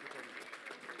 Good luck with everything.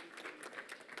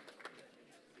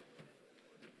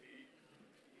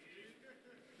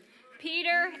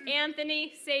 Peter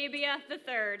Anthony Sabia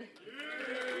III.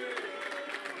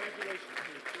 Congratulations,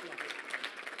 Pete. Good luck.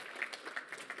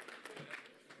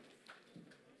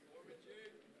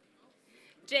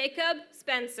 Jacob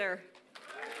Spencer.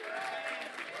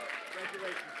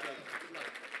 Congratulations, Jacob. Good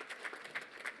luck.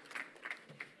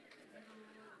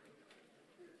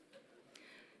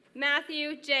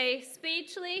 Matthew J.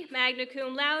 Speechley, magna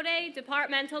cum laude,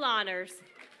 departmental honors.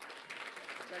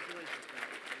 Congratulations, John.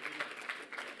 Good luck.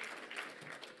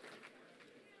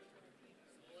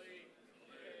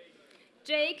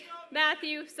 Jake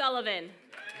Matthew Sullivan.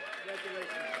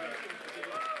 Congratulations, Jake. Good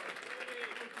luck.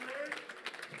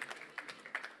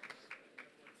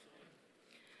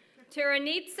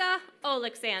 Turanitsa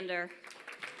Alexander.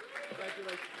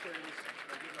 Congratulations, Teresa.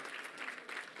 Good luck.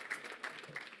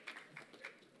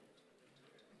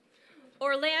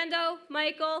 Orlando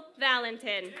Michael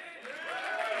Valentin.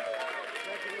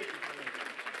 Congratulations, Teresa.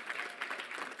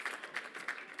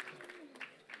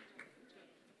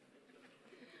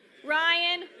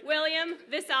 Ryan William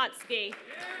Visotsky.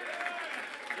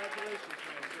 Congratulations,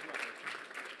 man. Good luck.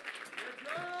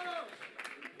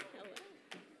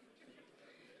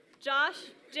 Josh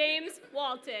James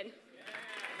Walton.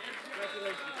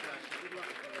 Congratulations, Josh. Good luck.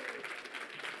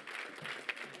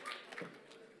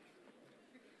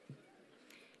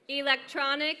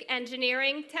 Electronic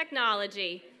Engineering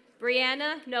Technology.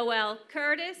 Brianna Noel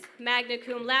Curtis, magna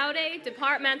cum laude,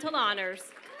 departmental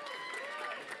honors.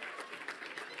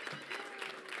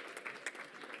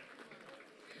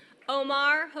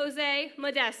 Omar Jose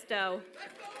Modesto.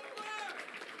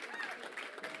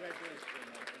 Congratulations,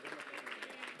 man. Good luck.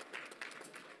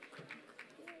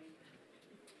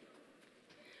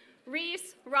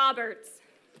 Reese Roberts.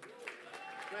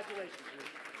 Congratulations, Reese.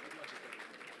 Good luck.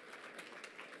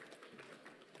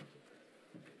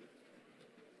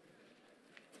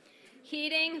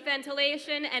 Heating,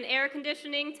 Ventilation, and Air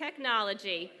Conditioning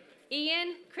Technology.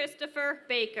 Ian Christopher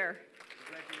Baker.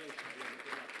 Congratulations, Ian.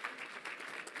 Good luck.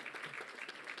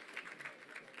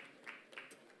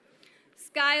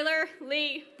 Skylar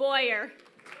Lee Boyer.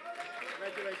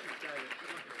 Congratulations, Skyler. Good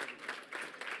luck with everything.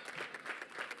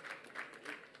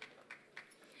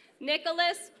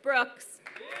 Nicholas Brooks.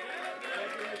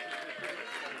 Congratulations, Nick. Good luck,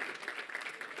 Skyler.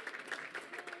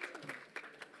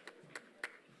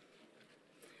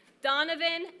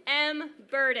 Donovan M.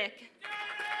 Burdick.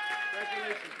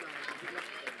 Congratulations, Donovan. Good luck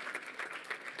with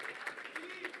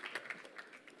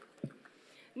everything.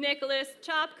 Nicholas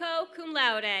Chopko, cum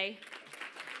laude.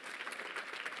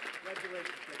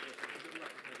 Congratulations, Nicholas. Good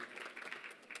luck with everything.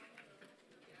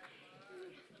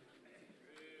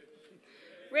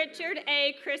 Richard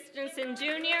A. Christensen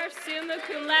Jr., summa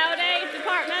cum laude,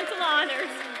 departmental honors.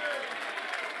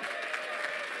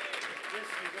 Yes,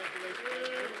 congratulations. What was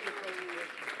your presentation about?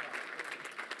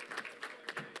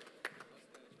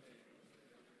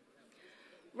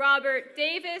 Robert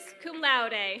Davis, cum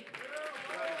laude.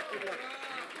 Good luck.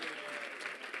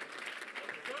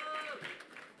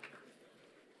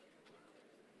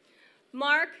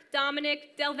 Mark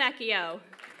Dominic Del Vecchio.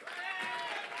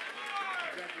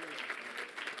 Congratulations.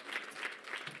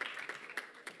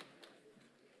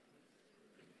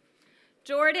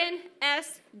 Jordan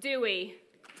S. Dewey.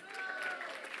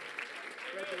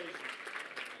 Congratulations.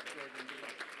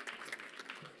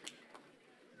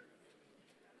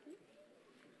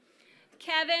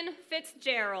 Kevin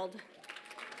Fitzgerald.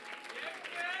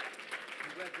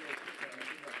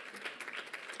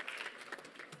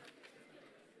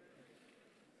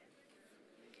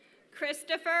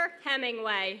 Christopher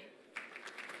Hemingway.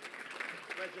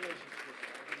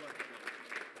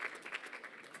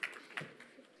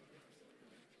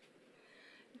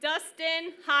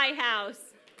 Dustin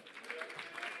Highhouse.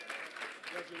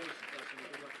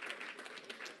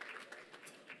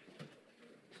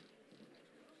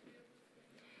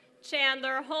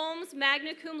 Chandler Holmes,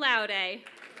 magna cum laude.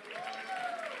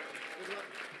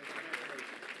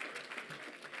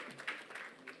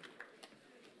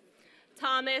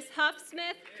 Thomas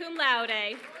Huffsmith, cum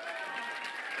laude.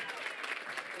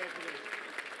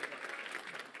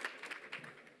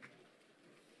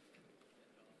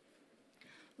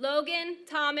 Logan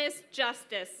Thomas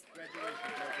Justice.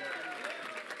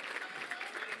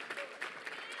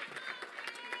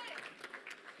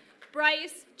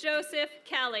 Bryce Joseph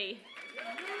Kelly.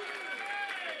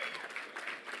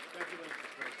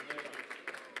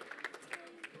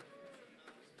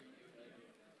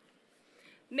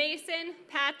 Mason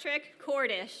Patrick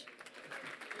Cordish.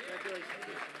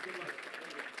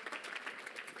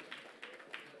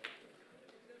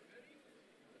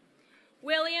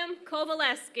 William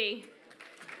Kovaleski.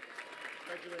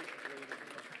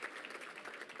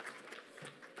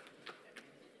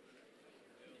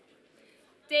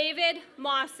 David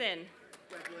Mawson.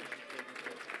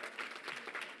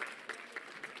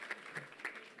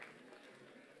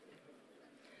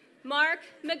 Mark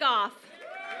McGough.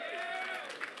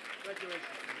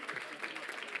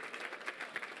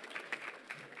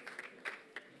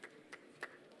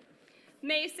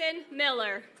 Mason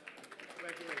Miller.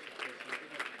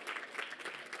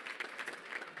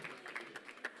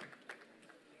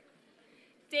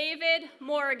 David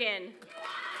Morgan.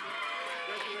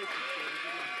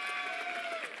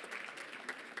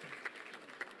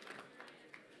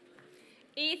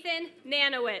 Ethan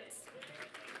Nanowitz.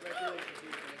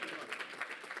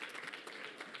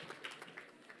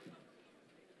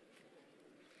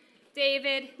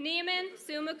 David Neiman,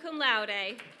 summa cum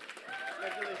laude.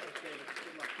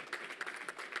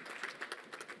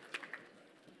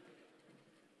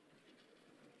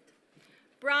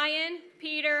 Brian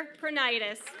Peter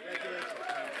Pernitis.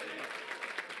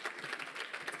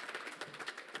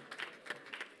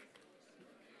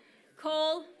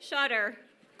 Cole Shutter.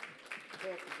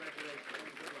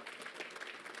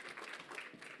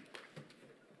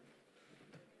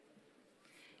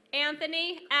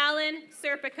 Anthony Allen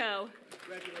Serpico.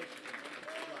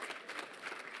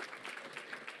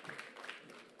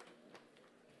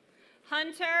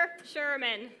 Hunter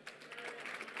Sherman.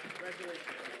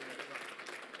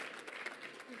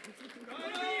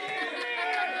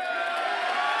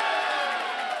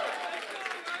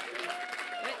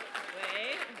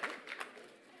 Wait.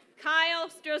 Kyle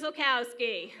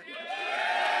Strzelkowski.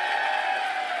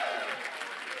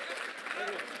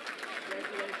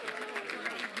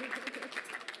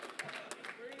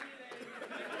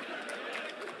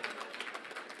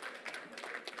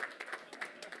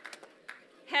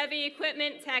 Heavy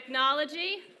Equipment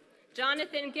Technology,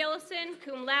 Jonathan Gillison,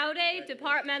 cum laude,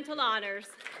 departmental honors.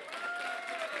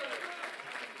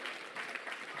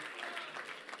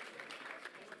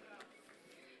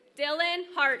 Dylan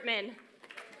Hartman.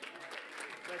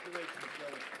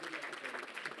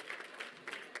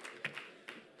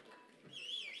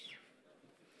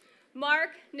 Mark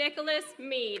Nicholas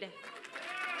Mead.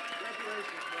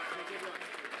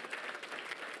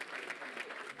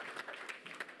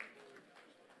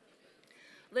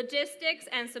 Logistics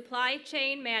and Supply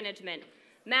Chain Management,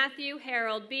 Matthew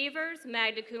Harold Beavers,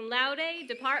 magna cum laude,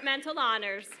 departmental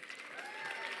honors.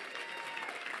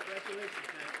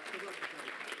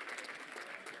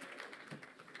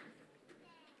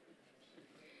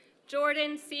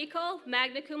 Jordan Seacole,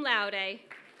 magna cum laude.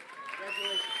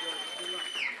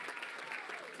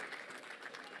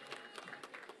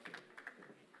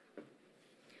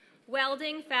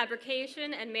 Welding,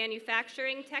 Fabrication, and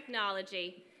Manufacturing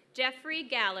Technology, Jeffrey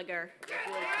Gallagher.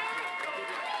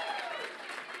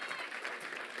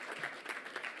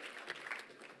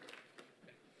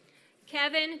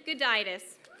 Kevin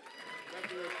Goditis.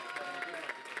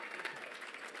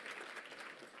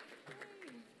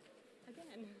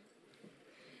 Again.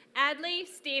 Adley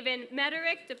Stephen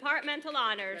Mederick, departmental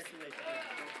honors.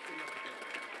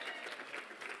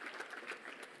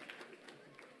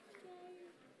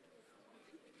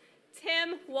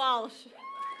 Tim Walsh.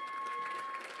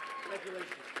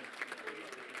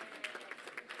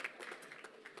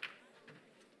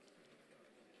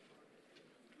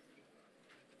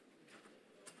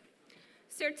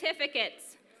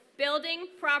 Certificates, Building,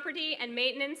 Property, and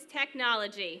Maintenance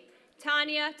Technology.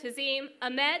 Tanya Tazim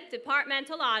Ahmed,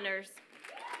 Departmental Honors.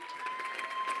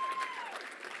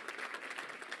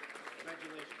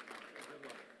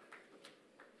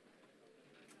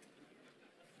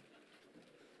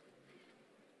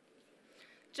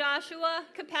 Joshua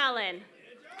Capellan.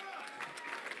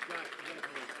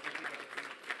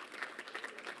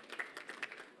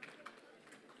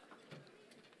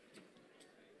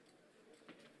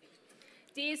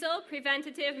 Diesel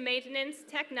Preventative Maintenance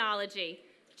Technology.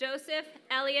 Joseph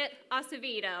Elliott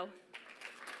Acevedo.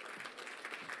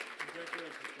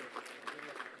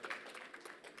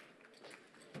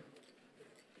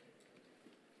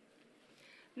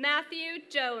 Matthew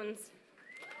Jones.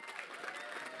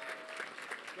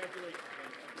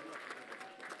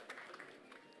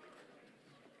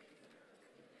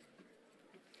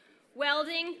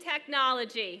 Welding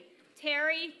Technology.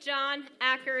 Terry John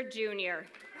Acker, Jr.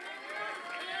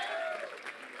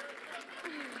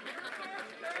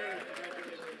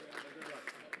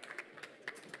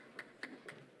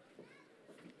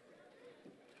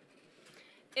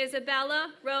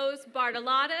 Isabella Rose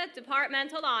Bartolotta,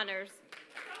 Departmental Honors.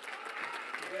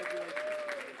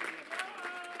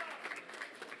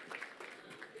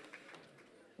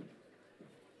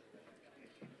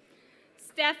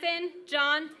 Stephen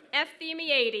John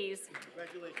Ephthemiades.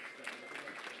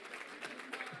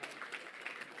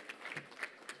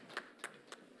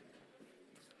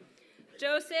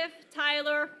 Joseph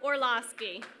Tyler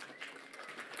Orlowski.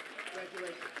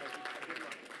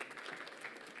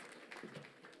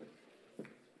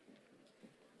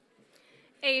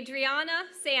 Adriana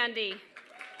Sandy.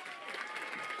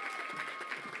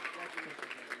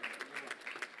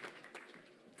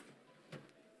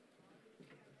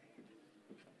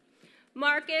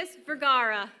 Marcus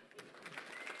Vergara.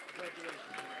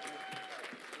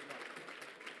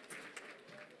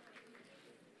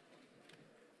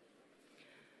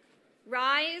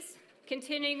 RISE,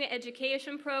 Continuing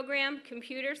Education Program,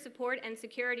 Computer Support and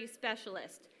Security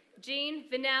Specialist. Jean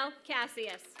Vanell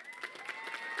Cassius.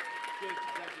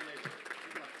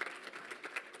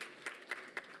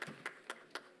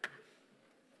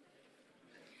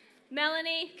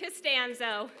 Melanie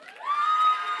Costanzo.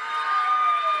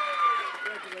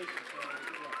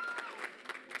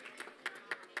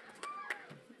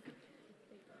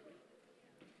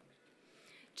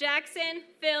 Jackson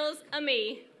Phils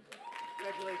Ami.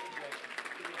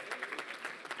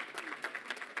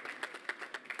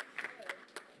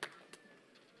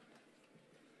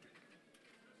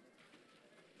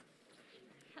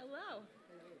 Hello.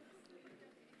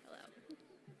 Hello.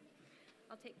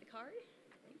 I'll take the card.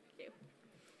 Thank you.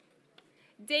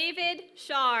 David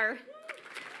Shar.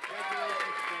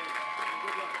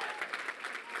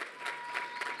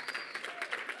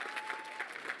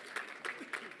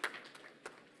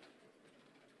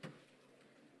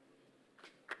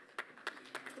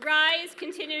 RISE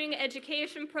Continuing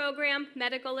Education Program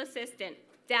Medical Assistant,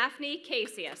 Daphne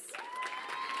Casius.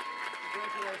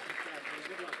 Congratulations, Daphne.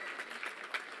 Good luck.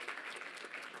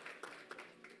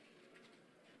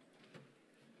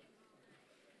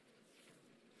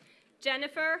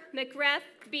 Jennifer McGrath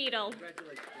Beadle.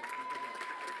 Congratulations.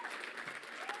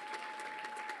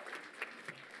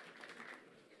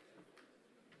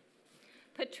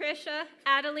 Patricia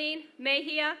Adeline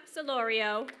Mejia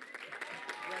Solorio.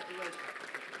 Congratulations.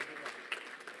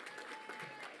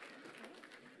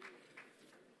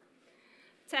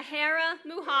 Tahara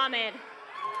Muhammad.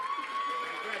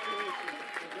 Congratulations.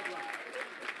 Good luck.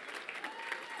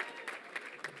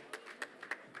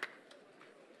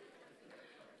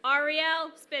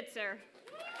 Ariel Spitzer.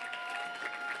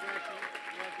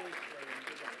 Congratulations.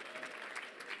 Good luck.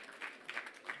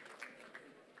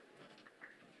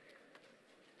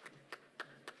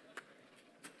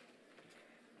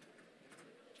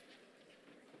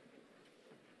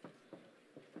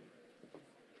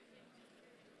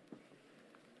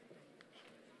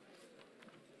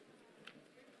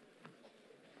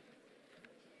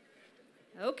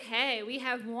 Okay, we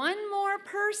have one more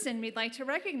person we'd like to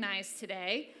recognize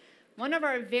today. One of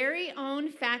our very own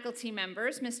faculty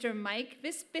members, Mr. Mike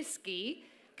Visbisky,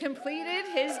 completed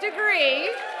his degree.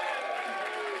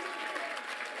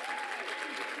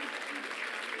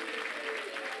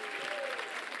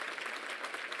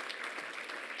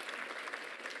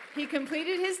 He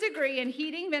completed his degree in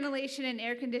heating, ventilation, and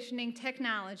air conditioning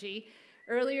technology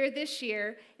earlier this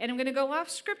year. And I'm going to go off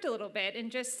script a little bit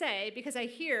and just say, because I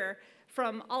hear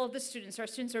from all of the students, our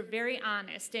students are very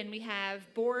honest, and we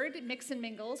have board mix and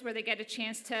mingles where they get a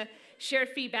chance to share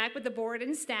feedback with the board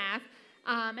and staff.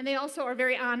 And they also are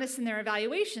very honest in their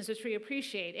evaluations, which we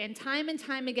appreciate. And time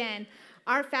again,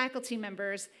 our faculty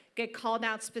members get called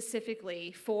out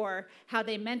specifically for how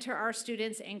they mentor our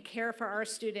students and care for our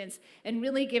students and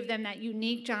really give them that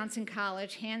unique Johnson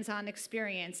College hands-on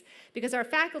experience. Because our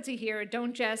faculty here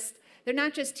they're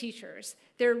not just teachers,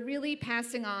 they're really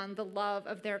passing on the love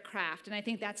of their craft. And I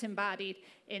think that's embodied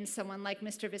in someone like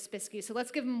Mr. Vispisky. So let's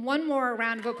give him one more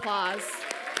round of applause.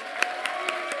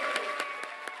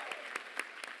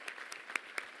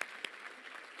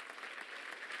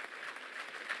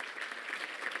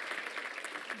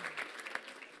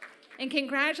 And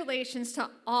congratulations to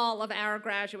all of our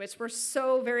graduates. We're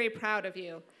so very proud of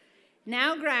you.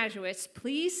 Now, graduates,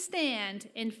 please stand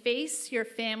and face your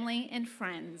family and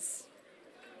friends.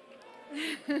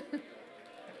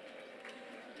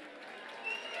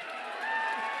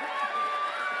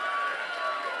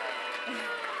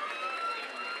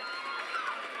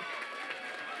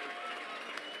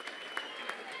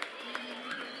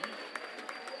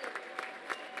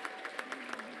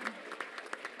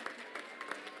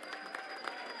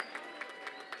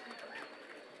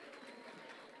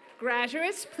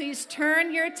 Graduates, please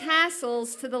turn your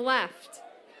tassels to the left.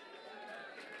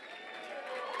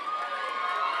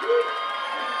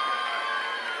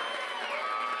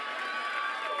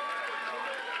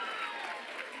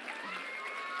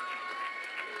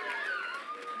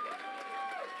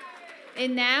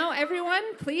 And now,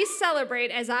 everyone, please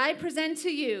celebrate as I present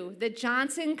to you the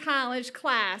Johnson College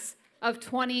class of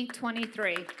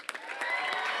 2023.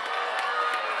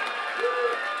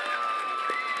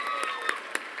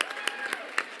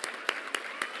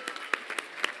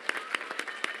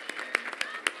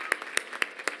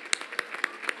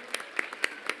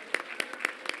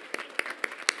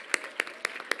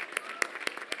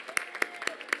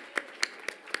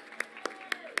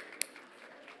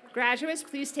 Graduates,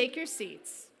 please take your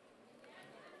seats.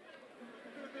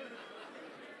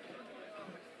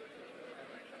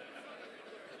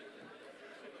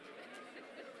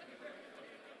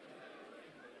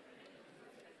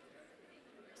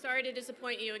 Sorry to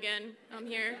disappoint you again. I'm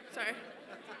here. Sorry.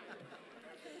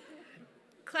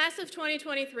 Class of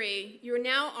 2023, you are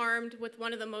now armed with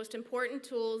one of the most important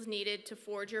tools needed to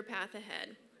forge your path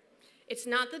ahead. It's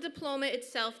not the diploma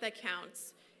itself that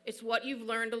counts. It's what you've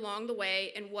learned along the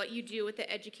way and what you do with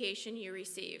the education you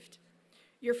received.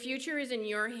 Your future is in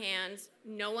your hands,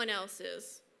 no one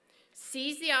else's.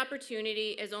 Seize the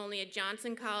opportunity as only a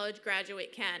Johnson College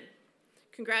graduate can.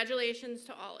 Congratulations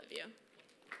to all of you.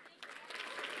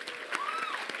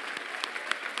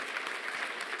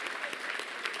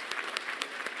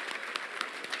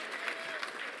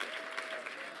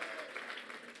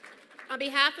 On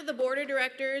behalf of the Board of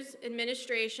Directors,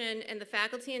 administration, and the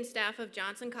faculty and staff of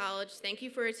Johnson College, thank you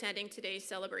for attending today's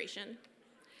celebration.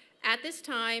 At this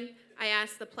time, I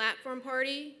ask the platform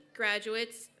party,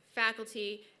 graduates,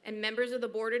 faculty, and members of the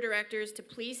Board of Directors to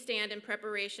please stand in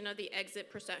preparation of the exit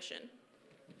procession.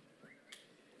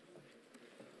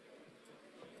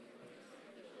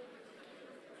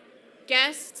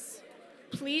 Guests,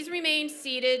 please remain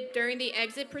seated during the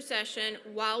exit procession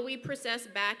while we process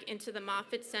back into the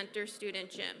Moffitt Center Student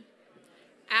Gym.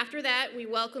 After that, we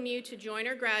welcome you to join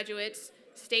our graduates,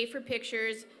 stay for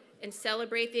pictures, and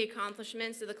celebrate the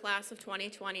accomplishments of the class of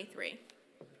 2023.